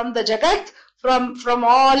uninvolved from the jagat, from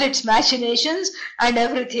all its machinations and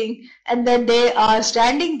everything. And then they are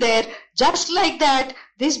standing there just like that.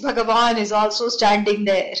 This Bhagavan is also standing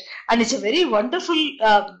there. And it's a very wonderful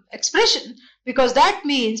expression, because that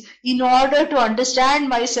means in order to understand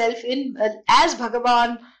myself as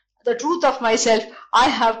Bhagavan, the truth of myself, I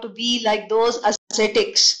have to be like those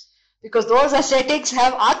ascetics. Because those ascetics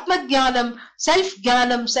have Atma-jnanam,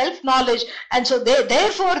 self-jnanam, self-knowledge, and so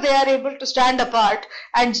therefore they are able to stand apart.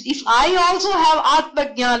 And if I also have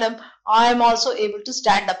Atma-jnanam, I am also able to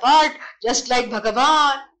stand apart, just like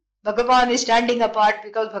Bhagavan. Bhagavan is standing apart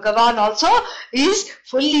because Bhagavan also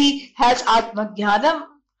has Atma-jnanam.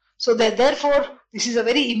 So therefore, this is a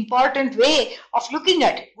very important way of looking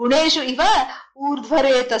at it. Guneshu iva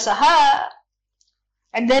urdhvaretasaha.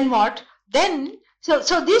 And then what?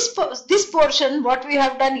 So this portion, what we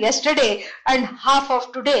have done yesterday and half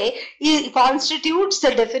of today, constitutes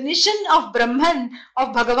the definition of Brahman, of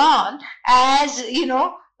Bhagavan, as,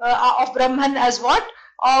 of Brahman as what?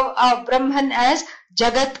 of Brahman as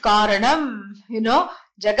jagat karanam,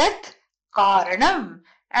 jagat karanam,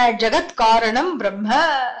 and jagat karanam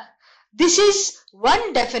Brahma. This is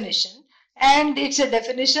one definition, and it's a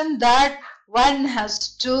definition that one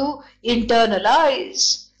has to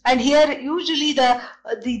internalize. And here usually the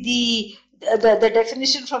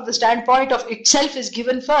definition from the standpoint of itself is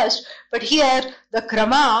given first, but here the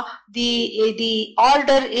krama, the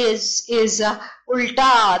order is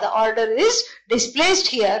ulta, the order is displaced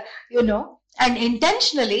here, and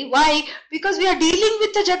intentionally. Why? Because we are dealing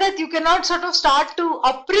with the jagat. You cannot sort of start to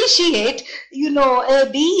appreciate, a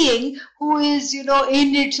being who is,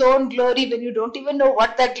 in its own glory, when you don't even know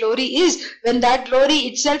what that glory is, when that glory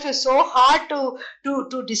itself is so hard to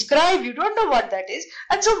describe. You don't know what that is.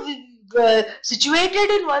 And so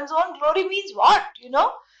situated in one's own glory means what,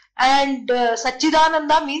 and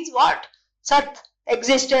Satchidananda means what? Sat,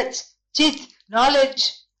 existence, Chit,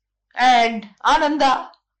 knowledge, and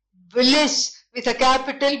Ananda, bliss with a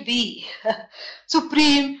capital B.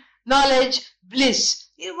 Supreme knowledge, bliss.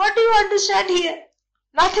 What do you understand here?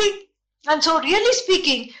 Nothing. And so really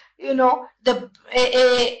speaking, an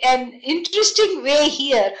interesting way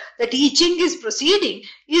here the teaching is proceeding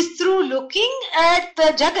is through looking at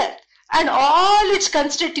the jagat and all its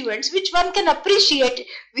constituents, which one can appreciate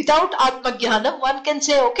without Atma-jnanam. One can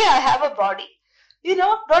say, okay, I have a body.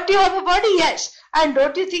 Don't you have a body? Yes. And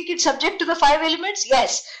don't you think it's subject to the 5 elements?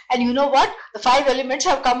 Yes. And you know what? The 5 elements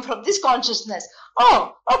have come from this consciousness.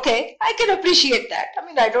 Oh, okay, I can appreciate that. I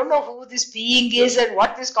mean, I don't know who this being is and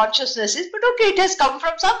what this consciousness is, but okay, it has come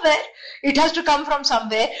from somewhere. It has to come from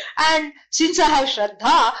somewhere. And since I have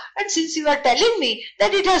Shraddha, and since you are telling me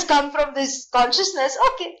that it has come from this consciousness,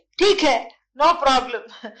 okay, theek hai, no problem.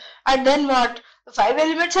 And then what? The 5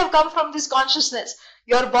 elements have come from this consciousness.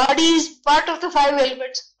 Your body is part of the 5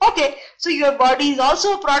 elements. Okay, so your body is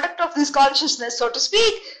also a product of this consciousness, so to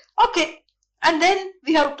speak. Okay. And then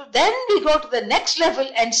we go to the next level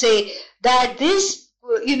and say that this,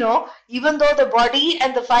 even though the body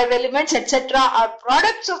and the 5 elements, etc., are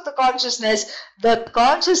products of the consciousness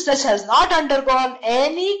has not undergone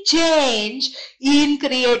any change in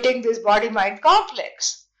creating this body-mind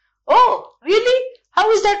complex. Oh, really?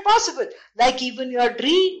 How is that possible? Like even your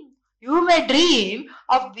dream. You may dream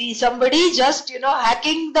of somebody just,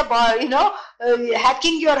 hacking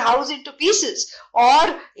hacking your house into pieces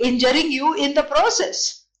or injuring you in the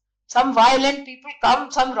process. Some violent people come,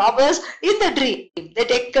 some robbers in the dream. They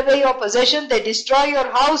take away your possession, they destroy your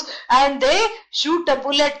house, and they shoot a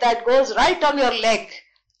bullet that goes right on your leg,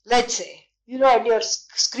 let's say. And you're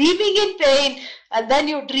screaming in pain, and then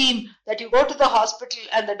you dream that you go to the hospital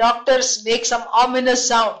and the doctors make some ominous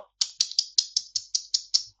sound.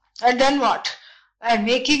 And then what? And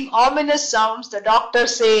making ominous sounds, the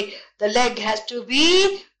doctors say the leg has to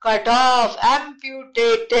be cut off,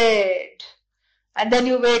 amputated. And then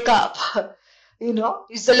you wake up.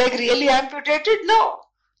 Is the leg really amputated? No.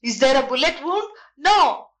 Is there a bullet wound?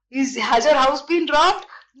 No. Has your house been robbed?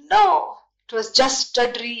 No. It was just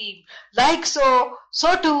a dream. Like so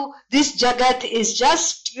too, this jagat is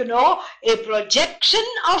just, a projection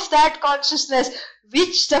of that consciousness,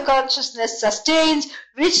 which the consciousness sustains,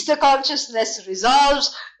 which the consciousness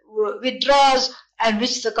resolves, withdraws, and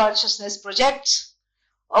which the consciousness projects.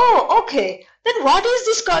 Oh, okay. Then what is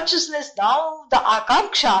this consciousness now? The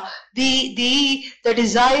akanksha, the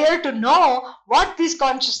desire to know what this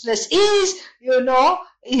consciousness is,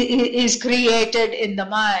 is created in the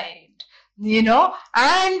mind.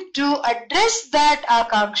 And to address that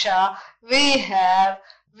akanksha, we have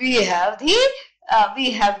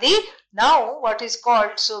the now what is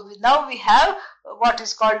called, now we have what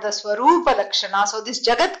is called the Swarupa Lakshana. So this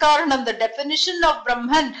Jagat Karanam, the definition of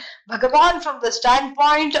Brahman, Bhagavan from the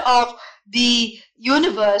standpoint of the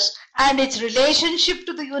universe and its relationship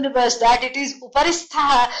to the universe, that it is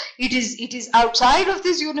Uparistha, it is outside of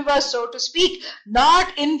this universe, so to speak,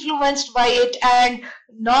 not influenced by it and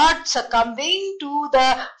not succumbing to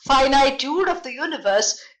the finitude of the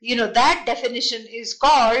universe. That definition is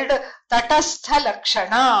called Tatastha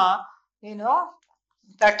Lakshana.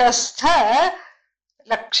 Tatastha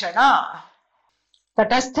Lakshana.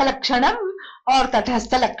 Tatastha Lakshanam or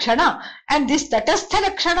Tatastha Lakshana. And this Tatastha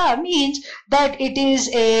Lakshana means that it is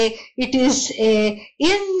a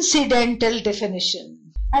incidental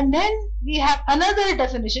definition. And then we have another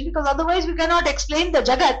definition, because otherwise we cannot explain the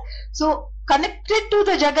Jagat. So connected to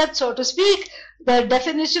the Jagat, so to speak, the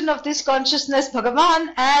definition of this consciousness,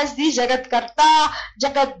 Bhagavan, as the Jagat Karta,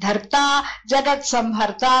 Jagat Dharta, Jagat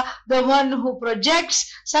Samharta, the one who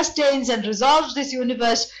projects, sustains and resolves this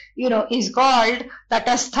universe, is called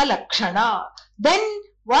Tatastha Lakshana. Then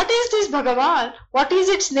what is this Bhagavan? What is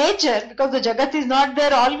its nature? Because the Jagat is not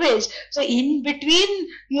there always. So in between,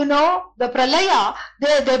 the Pralaya,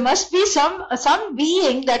 there must be some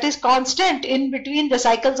being that is constant in between the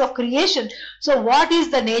cycles of creation. So what is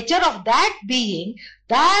the nature of that being?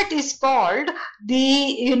 That is called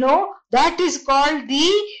the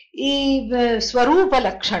Swarupa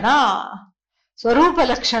Lakshana. Swarupa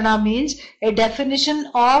Lakshana means a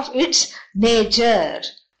definition of its nature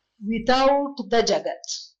without the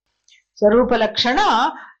Jagat. Swarupa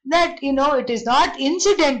Lakshana, that, it is not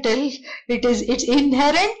incidental, it is its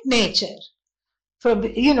inherent nature.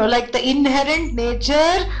 Like the inherent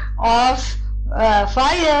nature of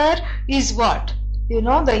fire is what?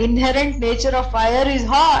 The inherent nature of fire is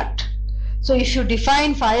hot. So if you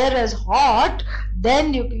define fire as hot,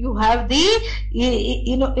 then you have the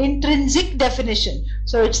intrinsic definition.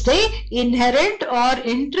 So it's the inherent or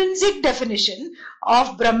intrinsic definition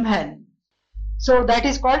of Brahman. So that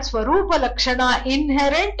is called Swarupa Lakshana,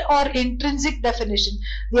 inherent or intrinsic definition.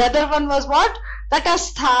 The other one was what?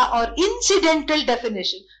 Tatastha or incidental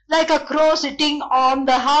definition. Like a crow sitting on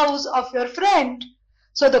the house of your friend.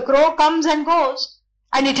 So the crow comes and goes.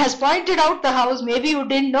 And it has pointed out the house. Maybe you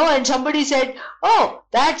didn't know and somebody said, oh,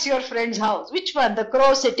 that's your friend's house. Which one? The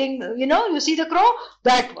crow sitting, you see the crow?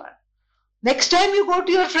 That one. Next time you go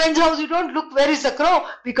to your friend's house, you don't look where is the crow,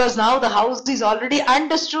 because now the house is already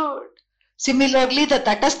understood. Similarly, the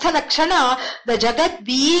Tatastha Lakshana, the Jagat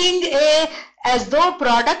being as though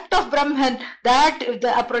product of Brahman, that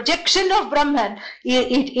a projection of Brahman,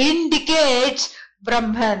 it indicates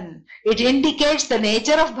Brahman. It indicates the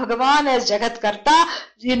nature of Bhagavan as Jagat Karta,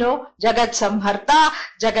 Jagat Samharta,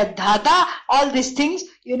 Jagat Dhata, all these things,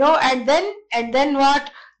 and then what?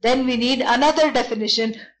 Then we need another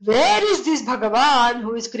definition. Where is this Bhagavan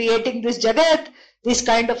who is creating this Jagat, this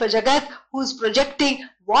kind of a Jagat, who is projecting?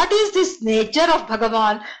 What is this nature of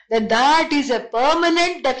Bhagavan? Then that is a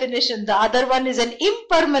permanent definition. The other one is an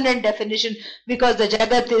impermanent definition, because the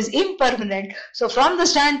Jagat is impermanent. So from the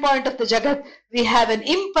standpoint of the Jagat, we have an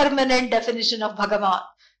impermanent definition of Bhagavan,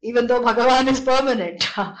 even though Bhagavan is permanent.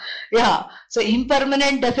 Yeah. So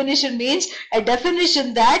impermanent definition means a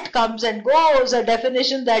definition that comes and goes, a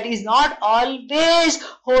definition that is not always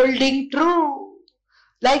holding true.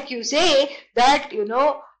 Like you say that,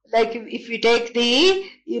 like if we take the,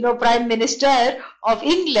 Prime Minister of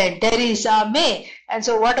England, Theresa May. And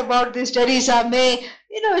so what about this Theresa May?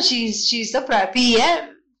 She's the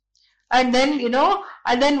PM. And then,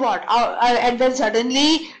 and then what? And then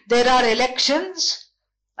suddenly there are elections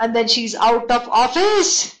and then she's out of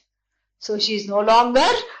office. So she's no longer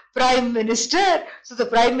Prime Minister. So the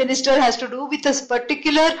Prime Minister has to do with a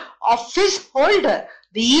particular office holder.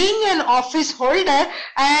 Being an office holder,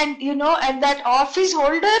 and and that office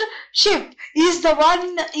holdership is the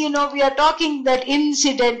one, we are talking that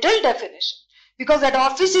incidental definition, because that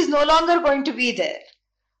office is no longer going to be there.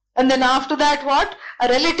 And then after that, what? A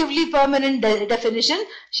relatively permanent definition.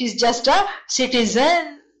 She's just a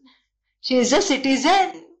citizen. She is a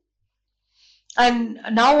citizen. And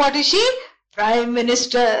now what is she? Prime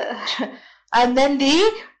Minister. And then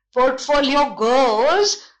the portfolio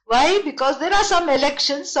goes. Why? Because there are some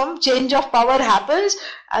elections, some change of power happens,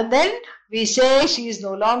 and then we say she is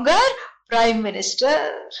no longer Prime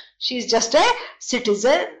Minister. She is just a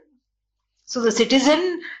citizen. So the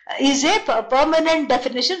citizen is a permanent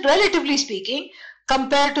definition, relatively speaking,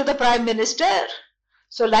 compared to the Prime Minister.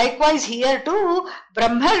 So likewise here too,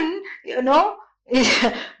 Brahman,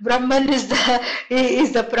 Brahman is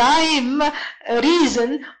the prime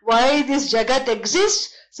reason why this Jagat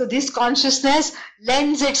exists. So this consciousness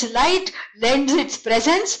lends its light, lends its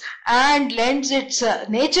presence, and lends its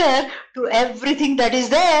nature to everything that is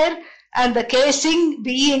there. And the casing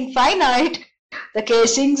being finite, the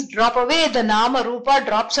casings drop away, the Nama Rupa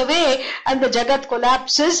drops away, and the Jagat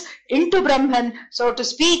collapses into Brahman, so to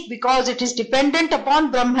speak, because it is dependent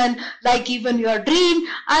upon Brahman, like even your dream.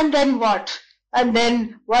 And then what? And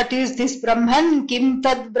then what is this Brahman? Kim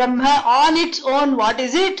Tad Brahma, on its own, what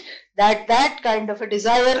is it? That kind of a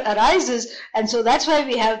desire arises. And so that's why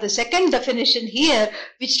we have the second definition here,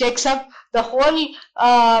 which takes up the whole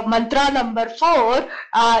mantra number 4,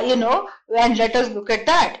 and let us look at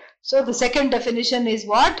that. So the second definition is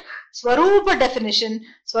what? Swarupa definition,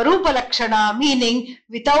 Swarupa Lakshana, meaning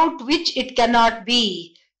without which it cannot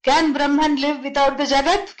be. Can Brahman live without the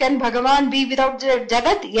Jagat? Can Bhagavan be without the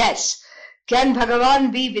Jagat? Yes. Can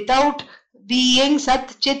Bhagavan be without being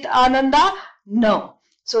Sat Chit Ananda? No.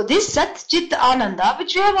 So this Sat Chit Ananda,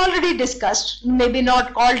 which we have already discussed, maybe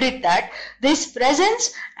not called it that, this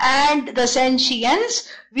presence and the sentience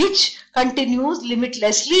which continues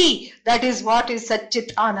limitlessly, that is what is Sat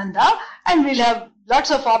Chit Ananda, and we'll have lots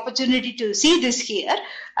of opportunity to see this here.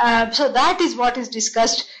 So that is what is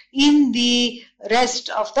discussed in the rest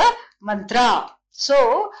of the mantra.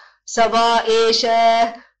 So, Sava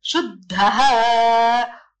Esha Shuddhaha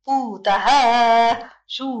Putaha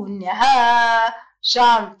Shunyaha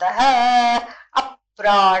Shantaha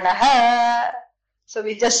Apranaha. So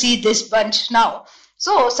we'll just see this bunch now.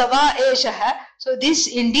 So, Sava Eshaha. So this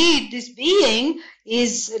indeed, this being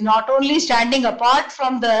is not only standing apart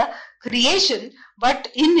from the creation, but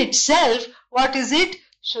in itself, what is it?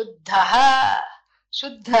 Shuddhaha.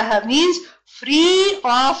 Shuddhaha means free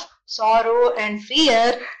of sorrow and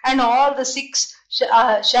fear and all the six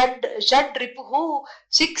shad ripuhu,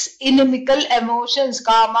 six inimical emotions,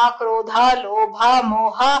 kama, krodha, lobha,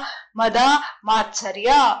 moha, mada,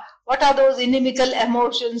 matsarya. What are those inimical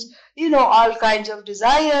emotions? All kinds of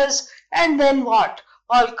desires, and then what?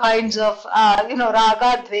 All kinds of,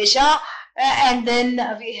 raga, dvesha, and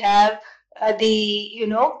then we have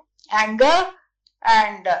anger.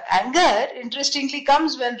 And anger, interestingly,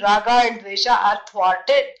 comes when raga and dvesha are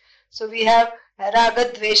thwarted. So we have raga,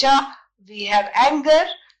 dvesha, we have anger,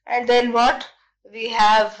 and then what? We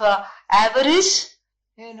have avarice,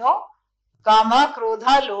 kama,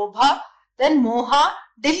 krodha, lobha, then moha,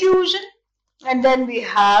 delusion, and then we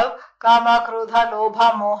have kama, krodha,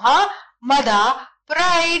 lobha, moha, mada,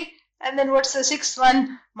 pride, and then what's the sixth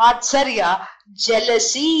one? Matsarya,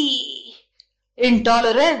 jealousy,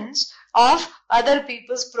 intolerance of other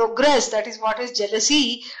people's progress. That is what is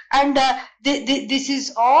jealousy. And this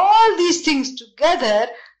is all these things together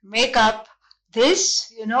make up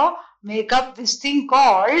this, this thing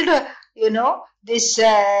called, this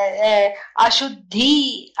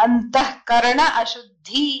ashuddhi, antahkarana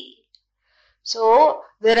ashuddhi. So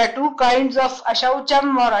there are two kinds of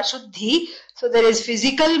ashaucham or ashuddhi. So there is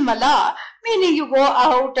physical mala, meaning you go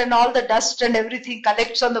out and all the dust and everything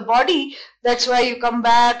collects on the body. That's why you come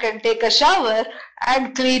back and take a shower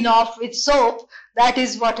and clean off with soap. That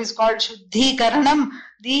is what is called shuddhi karanam,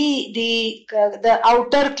 the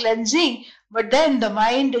outer cleansing. But then the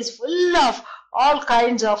mind is full of all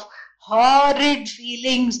kinds of horrid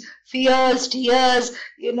feelings, fears, tears,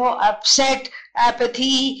 upset,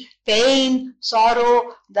 apathy, pain,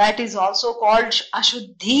 sorrow. That is also called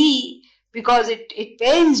ashuddhi. Because it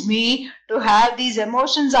pains me to have these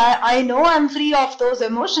emotions. I know I'm free of those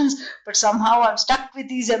emotions, but somehow I'm stuck with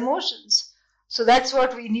these emotions. So that's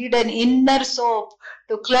what we need, an inner soap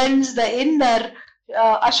to cleanse the inner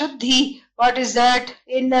ashuddhi. What is that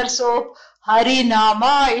inner soap? Hari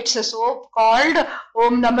Nama. It's a soap called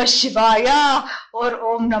Om Namah Shivaya or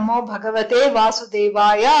Om Namo Bhagavate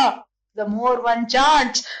Vasudevaya. The more one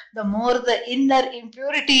chants, the more the inner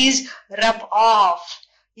impurities rub off.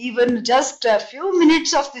 Even just a few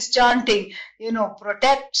minutes of this chanting,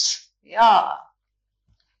 protects. Yeah.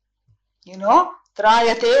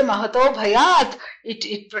 Trayate mahato bhayat.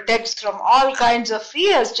 It protects from all kinds of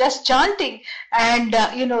fears, just chanting. And,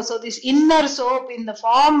 so this inner soap in the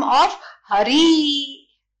form of Hari.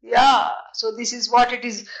 Yeah. So this is what it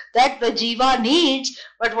is that the jiva needs.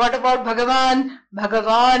 But what about Bhagavan?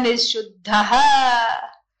 Bhagavan is Shuddhaha.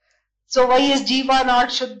 So why is Jiva not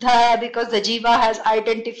Shuddha? Because the Jiva has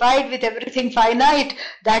identified with everything finite.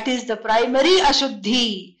 That is the primary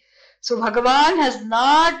Ashuddhi. So Bhagavan has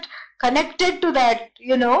not connected to that,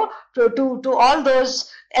 to all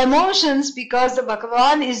those emotions, because the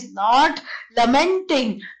Bhagavan is not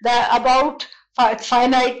lamenting about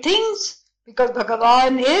finite things. Because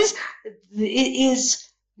Bhagavan is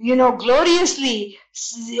gloriously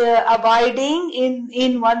abiding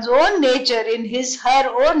in one's own nature, in her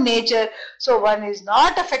own nature. So one is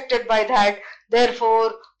not affected by that.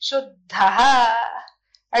 Therefore, Shuddhaha.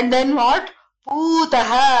 And then what?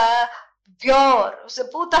 Putaha, pure. So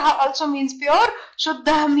Putaha also means pure.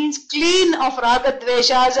 Shuddhaha means clean of raga,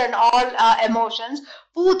 dveshas and all emotions.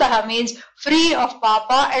 Putaha means free of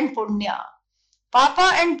papa and punya.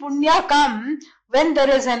 Papa and punya come when there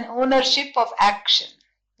is an ownership of action.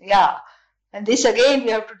 Yeah. And this again we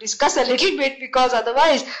have to discuss a little bit, because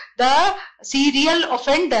otherwise the serial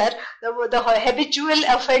offender, the habitual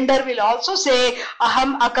offender will also say,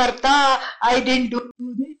 Aham akarta, I didn't do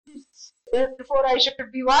this. Therefore I should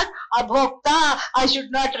be what? Abhokta, I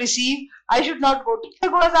should not receive, I should not go to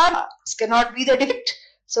Gozana. This cannot be the defect.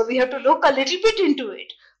 So we have to look a little bit into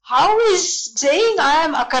it. How is saying I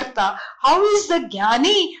am akarta? How is the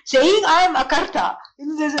jnani saying I am akarta?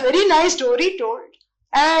 There's a very nice story told.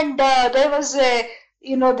 And there was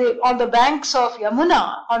on the banks of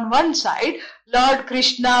Yamuna, on one side, Lord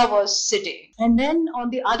Krishna was sitting. And then on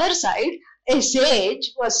the other side, a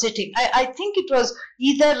sage was sitting. I think it was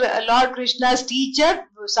either Lord Krishna's teacher,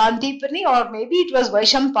 Santipani, or maybe it was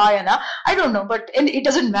Vaishampayana. I don't know, but it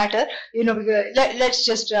doesn't matter. Let's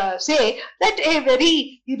just say that a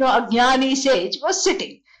very, Ajnani sage was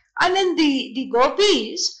sitting. And then the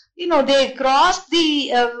gopis, they crossed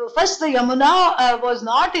first the Yamuna was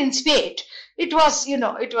not in spate. It was,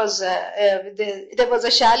 there was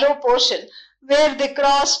a shallow portion where they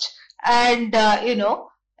crossed and,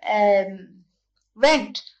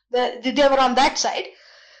 went. They were on that side.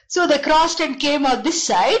 So they crossed and came on this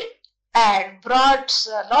side and brought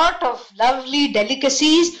a lot of lovely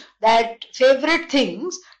delicacies, that favorite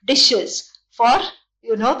things, dishes for,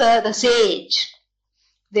 the sage.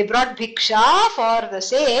 They brought bhiksha for the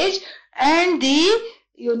sage, and the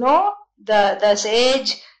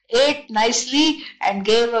sage ate nicely and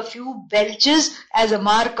gave a few belches as a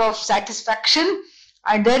mark of satisfaction.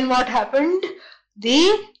 And then what happened?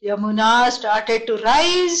 The Yamuna started to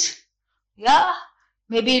rise. Yeah,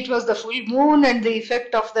 maybe it was the full moon and the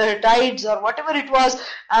effect of the tides or whatever it was,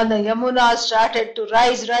 and the Yamuna started to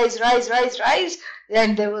rise.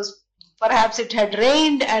 And there was, perhaps it had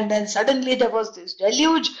rained, and then suddenly there was this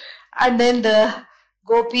deluge, and then the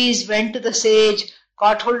gopis went to the sage,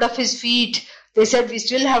 caught hold of his feet. They said, we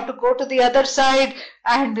still have to go to the other side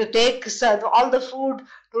and take all the food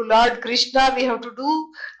to Lord Krishna we have to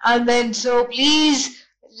do. And then, so please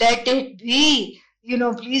let it be.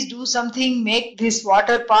 Please do something, make this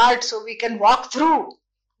water part so we can walk through.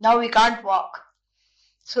 Now we can't walk.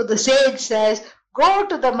 So the sage says, go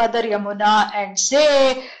to the Mother Yamuna and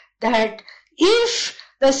say that if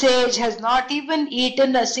the sage has not even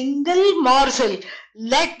eaten a single morsel,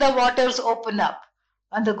 let the waters open up.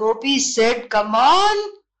 And the gopis said, come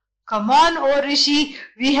on, O Rishi,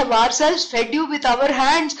 we have ourselves fed you with our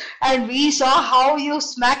hands, and we saw how you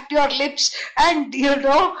smacked your lips and,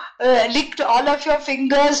 licked all of your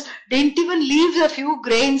fingers, didn't even leave a few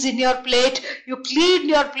grains in your plate. You cleaned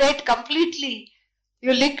your plate completely.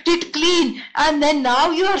 You licked it clean, and then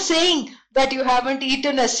now you are saying that you haven't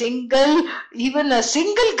eaten even a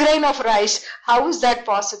single grain of rice. How is that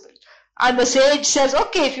possible? And the sage says,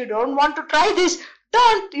 okay, if you don't want to try this,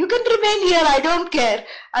 don't. You can remain here. I don't care.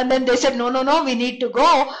 And then they said, no, we need to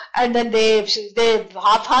go. And then they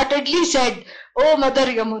half-heartedly said, oh, Mother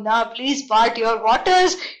Yamuna, please part your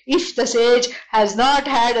waters if the sage has not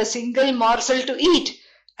had a single morsel to eat.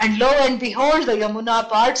 And lo and behold, the Yamuna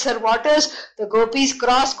parts her waters, the gopis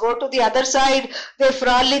cross, go to the other side, they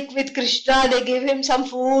frolic with Krishna, they give him some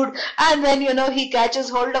food, and then, he catches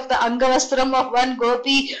hold of the angavastram of one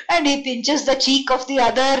gopi, and he pinches the cheek of the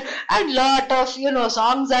other, and lot of,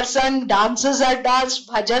 songs are sung, dances are danced,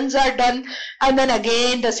 bhajans are done, and then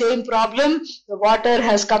again the same problem, the water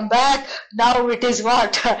has come back, now it is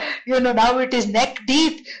what? Now it is neck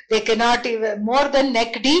deep, they cannot even, more than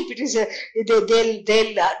neck deep, it is,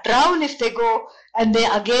 they'll drown if they go, and they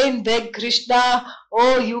again beg Krishna,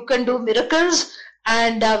 oh, you can do miracles,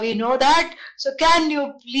 and we know that, so can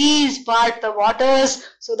you please part the waters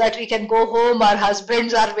so that we can go home, our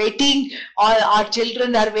husbands are waiting, our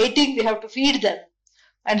children are waiting, we have to feed them.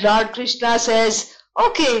 And Lord Krishna says,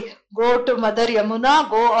 okay, go to Mother Yamuna,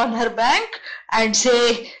 go on her bank and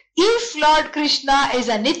say, if Lord Krishna is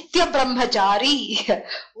a Nitya Brahmachari,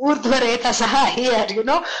 Urdhvareta Saha here,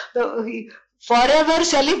 forever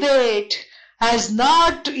celibate, has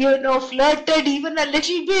not, flirted even a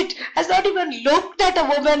little bit, has not even looked at a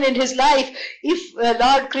woman in his life. If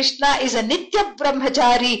Lord Krishna is a Nitya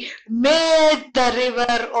Brahmachari, may the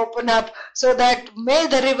river open up, may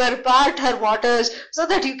the river part her waters so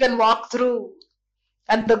that you can walk through.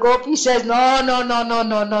 And the gopi says, no.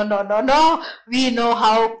 We know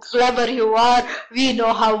how clever you are. We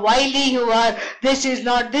know how wily you are. This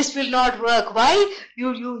will not work. Why?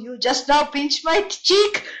 You just now pinched my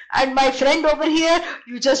cheek, and my friend over here,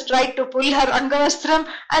 you just tried to pull her angavastram,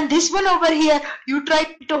 and this one over here, you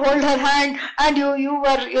tried to hold her hand, and you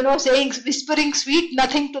were, whispering sweet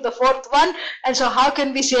nothing to the fourth one. And so how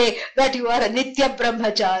can we say that you are a Nitya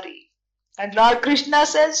Brahmachari? And Lord Krishna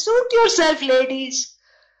says, suit yourself, ladies.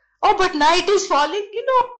 Oh, but night is falling,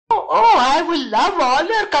 I will love all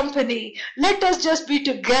your company. Let us just be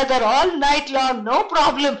together all night long, no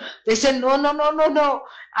problem. They said, no.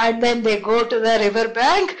 And then they go to the river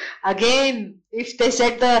bank. Again, if they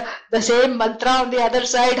said the same mantra on the other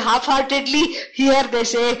side half-heartedly, here they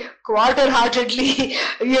say quarter-heartedly,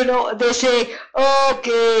 they say,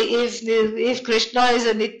 okay, if Krishna is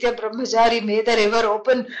a Nitya Brahmachari, may the river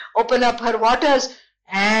open up her waters.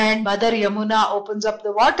 And Mother Yamuna opens up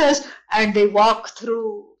the waters and they walk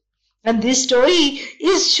through. And this story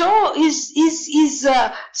is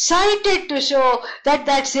cited to show that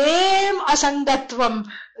that same asangatvam,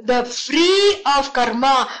 the free of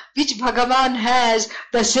karma which Bhagavan has,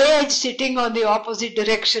 the sage sitting on the opposite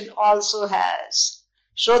direction also has.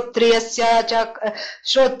 Shrotriyasya cha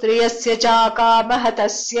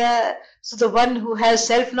kamahatasya. So the one who has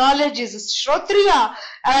self-knowledge is Shrotriya,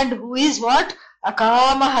 and who is what?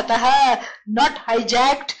 Akamahataha, not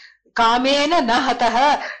hijacked. Kamena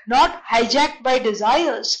nahataha, not hijacked by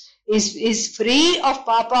desires, is free of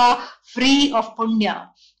papa, free of punya,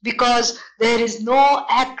 because there is no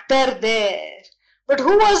actor there. But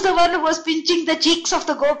who was the one who was pinching the cheeks of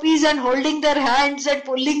the gopis and holding their hands and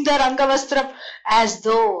pulling their angavastram? As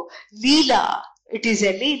though Leela, it is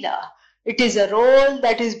a Leela. It is a role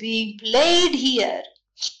that is being played here.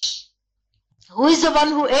 Who is the one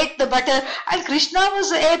who ate the butter? And Krishna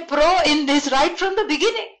was a pro in this right from the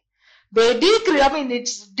beginning. It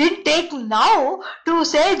didn't take now to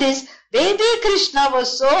say this. Baby Krishna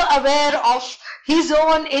was so aware of his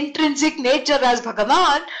own intrinsic nature as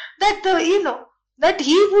Bhagavan that that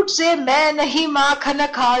he would say, "Main nahi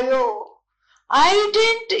makhana khayo." I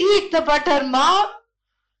didn't eat the butter, Mom.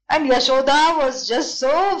 And Yashoda was just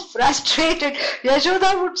so frustrated.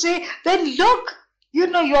 Yashoda would say, "Then look,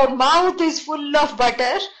 your mouth is full of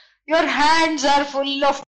butter, your hands are full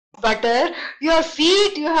of butter, your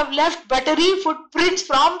feet, you have left buttery footprints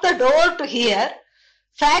from the door to here,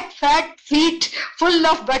 fat feet full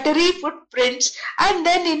of buttery footprints, and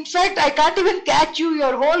then in fact I can't even catch you,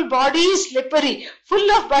 your whole body is slippery,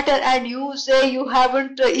 full of butter, and you say you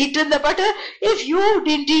haven't eaten the butter. If you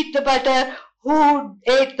didn't eat the butter, who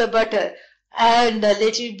ate the butter?" And the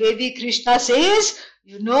little baby Krishna says,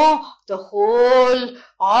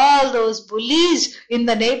 all those bullies in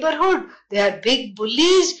the neighborhood, they are big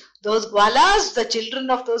bullies. Those gwalas, the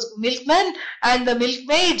children of those milkmen and the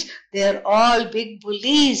milkmaids, they are all big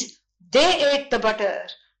bullies. They ate the butter.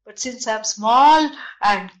 But since I'm small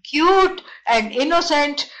and cute and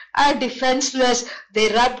innocent and defenseless, they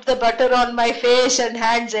rubbed the butter on my face and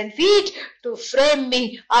hands and feet to frame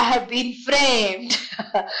me. I have been framed.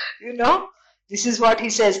 This is what he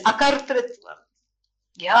says, akartritvam.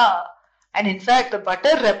 Yeah. And in fact, the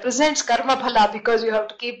butter represents karma phala, because you have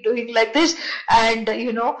to keep doing like this and,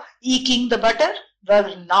 eking the butter.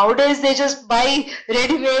 Well, nowadays they just buy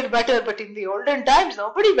ready-made butter, but in the olden times,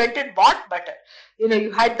 nobody went and bought butter.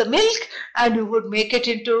 You had the milk and you would make it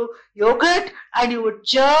into yogurt and you would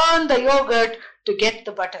churn the yogurt to get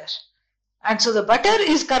the butter. And so the butter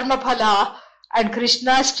is karma phala, and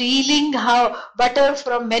Krishna stealing butter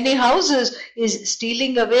from many houses is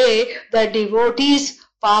stealing away the devotees'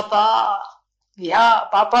 papa. Yeah,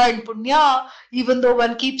 papa and punya, even though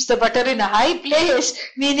one keeps the butter in a high place,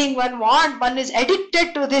 meaning one is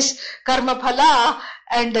addicted to this karma phala,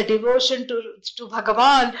 and the devotion to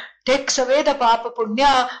Bhagavan takes away the papa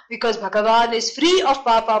punya, because Bhagavan is free of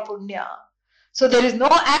papa punya. So there is no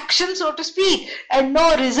action, so to speak, and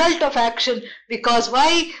no result of action, because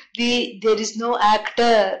why? There is no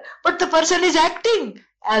actor, but the person is acting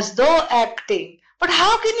as though acting. But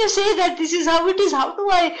how can you say that this is how it is? How do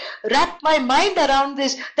I wrap my mind around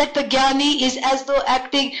this, that the Jnani is as though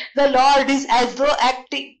acting, the Lord is as though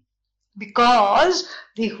acting? Because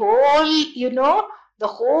the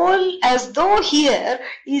whole as though here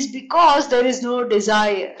is because there is no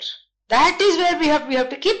desire. That is where we have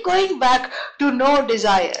to keep going back to no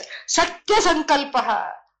desire. Satya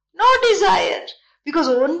sankalpaha, no desire. Because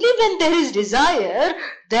only when there is desire,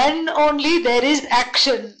 then only there is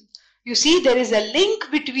action. You see, there is a link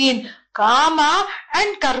between kama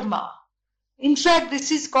and karma. In fact, this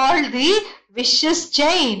is called the vicious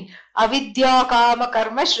chain. Avidya kama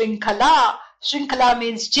karma shrinkhala. Shrinkhala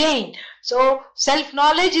means chain. So,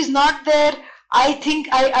 self-knowledge is not there. I think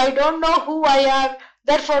I don't know who I am.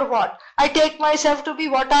 Therefore what? I take myself to be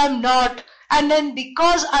what I am not. And then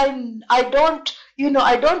because I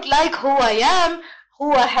don't like who I am,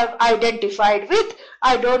 who I have identified with,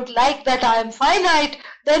 I don't like that I am finite,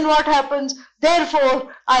 then what happens?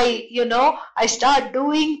 Therefore, I start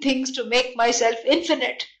doing things to make myself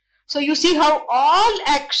infinite. So you see how all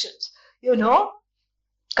actions,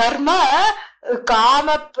 karma,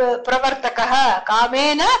 kama pravartakaha,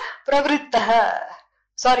 kamena pravrittaha.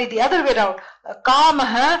 Sorry, the other way around.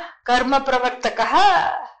 Kamaha, karma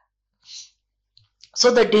pravartakaha.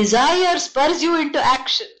 So the desire spurs you into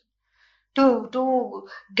action. To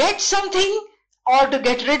get something or to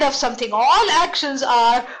get rid of something. All actions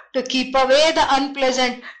are to keep away the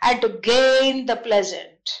unpleasant and to gain the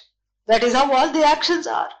pleasant. That is how all the actions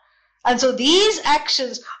are. And so these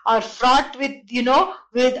actions are fraught with,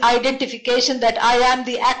 with identification that I am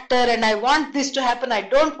the actor and I want this to happen, I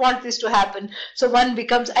don't want this to happen. So one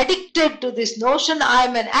becomes addicted to this notion, I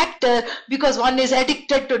am an actor, because one is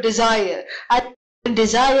addicted to desire. And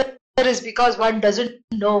desire is because one doesn't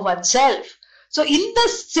know oneself. So in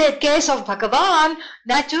the case of Bhagavan,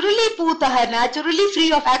 naturally putaha, naturally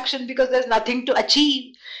free of action because there's nothing to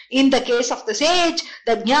achieve. In the case of the sage,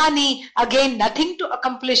 the jnani, again nothing to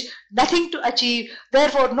accomplish, nothing to achieve,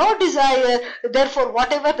 therefore no desire, therefore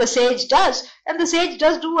whatever the sage does, and the sage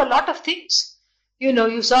does do a lot of things.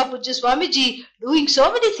 You saw Pujya Swamiji doing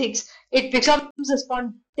so many things. It becomes a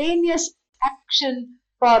spontaneous action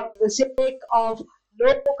for the sake of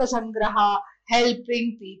loka sangraha,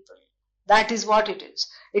 helping people. That is what it is.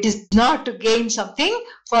 It is not to gain something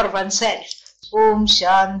for oneself. Om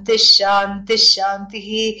Shanti Shanti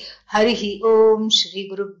Shanti Harihi Om Shri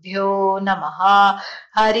Gurubhyo Namaha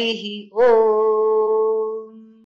Harihi Om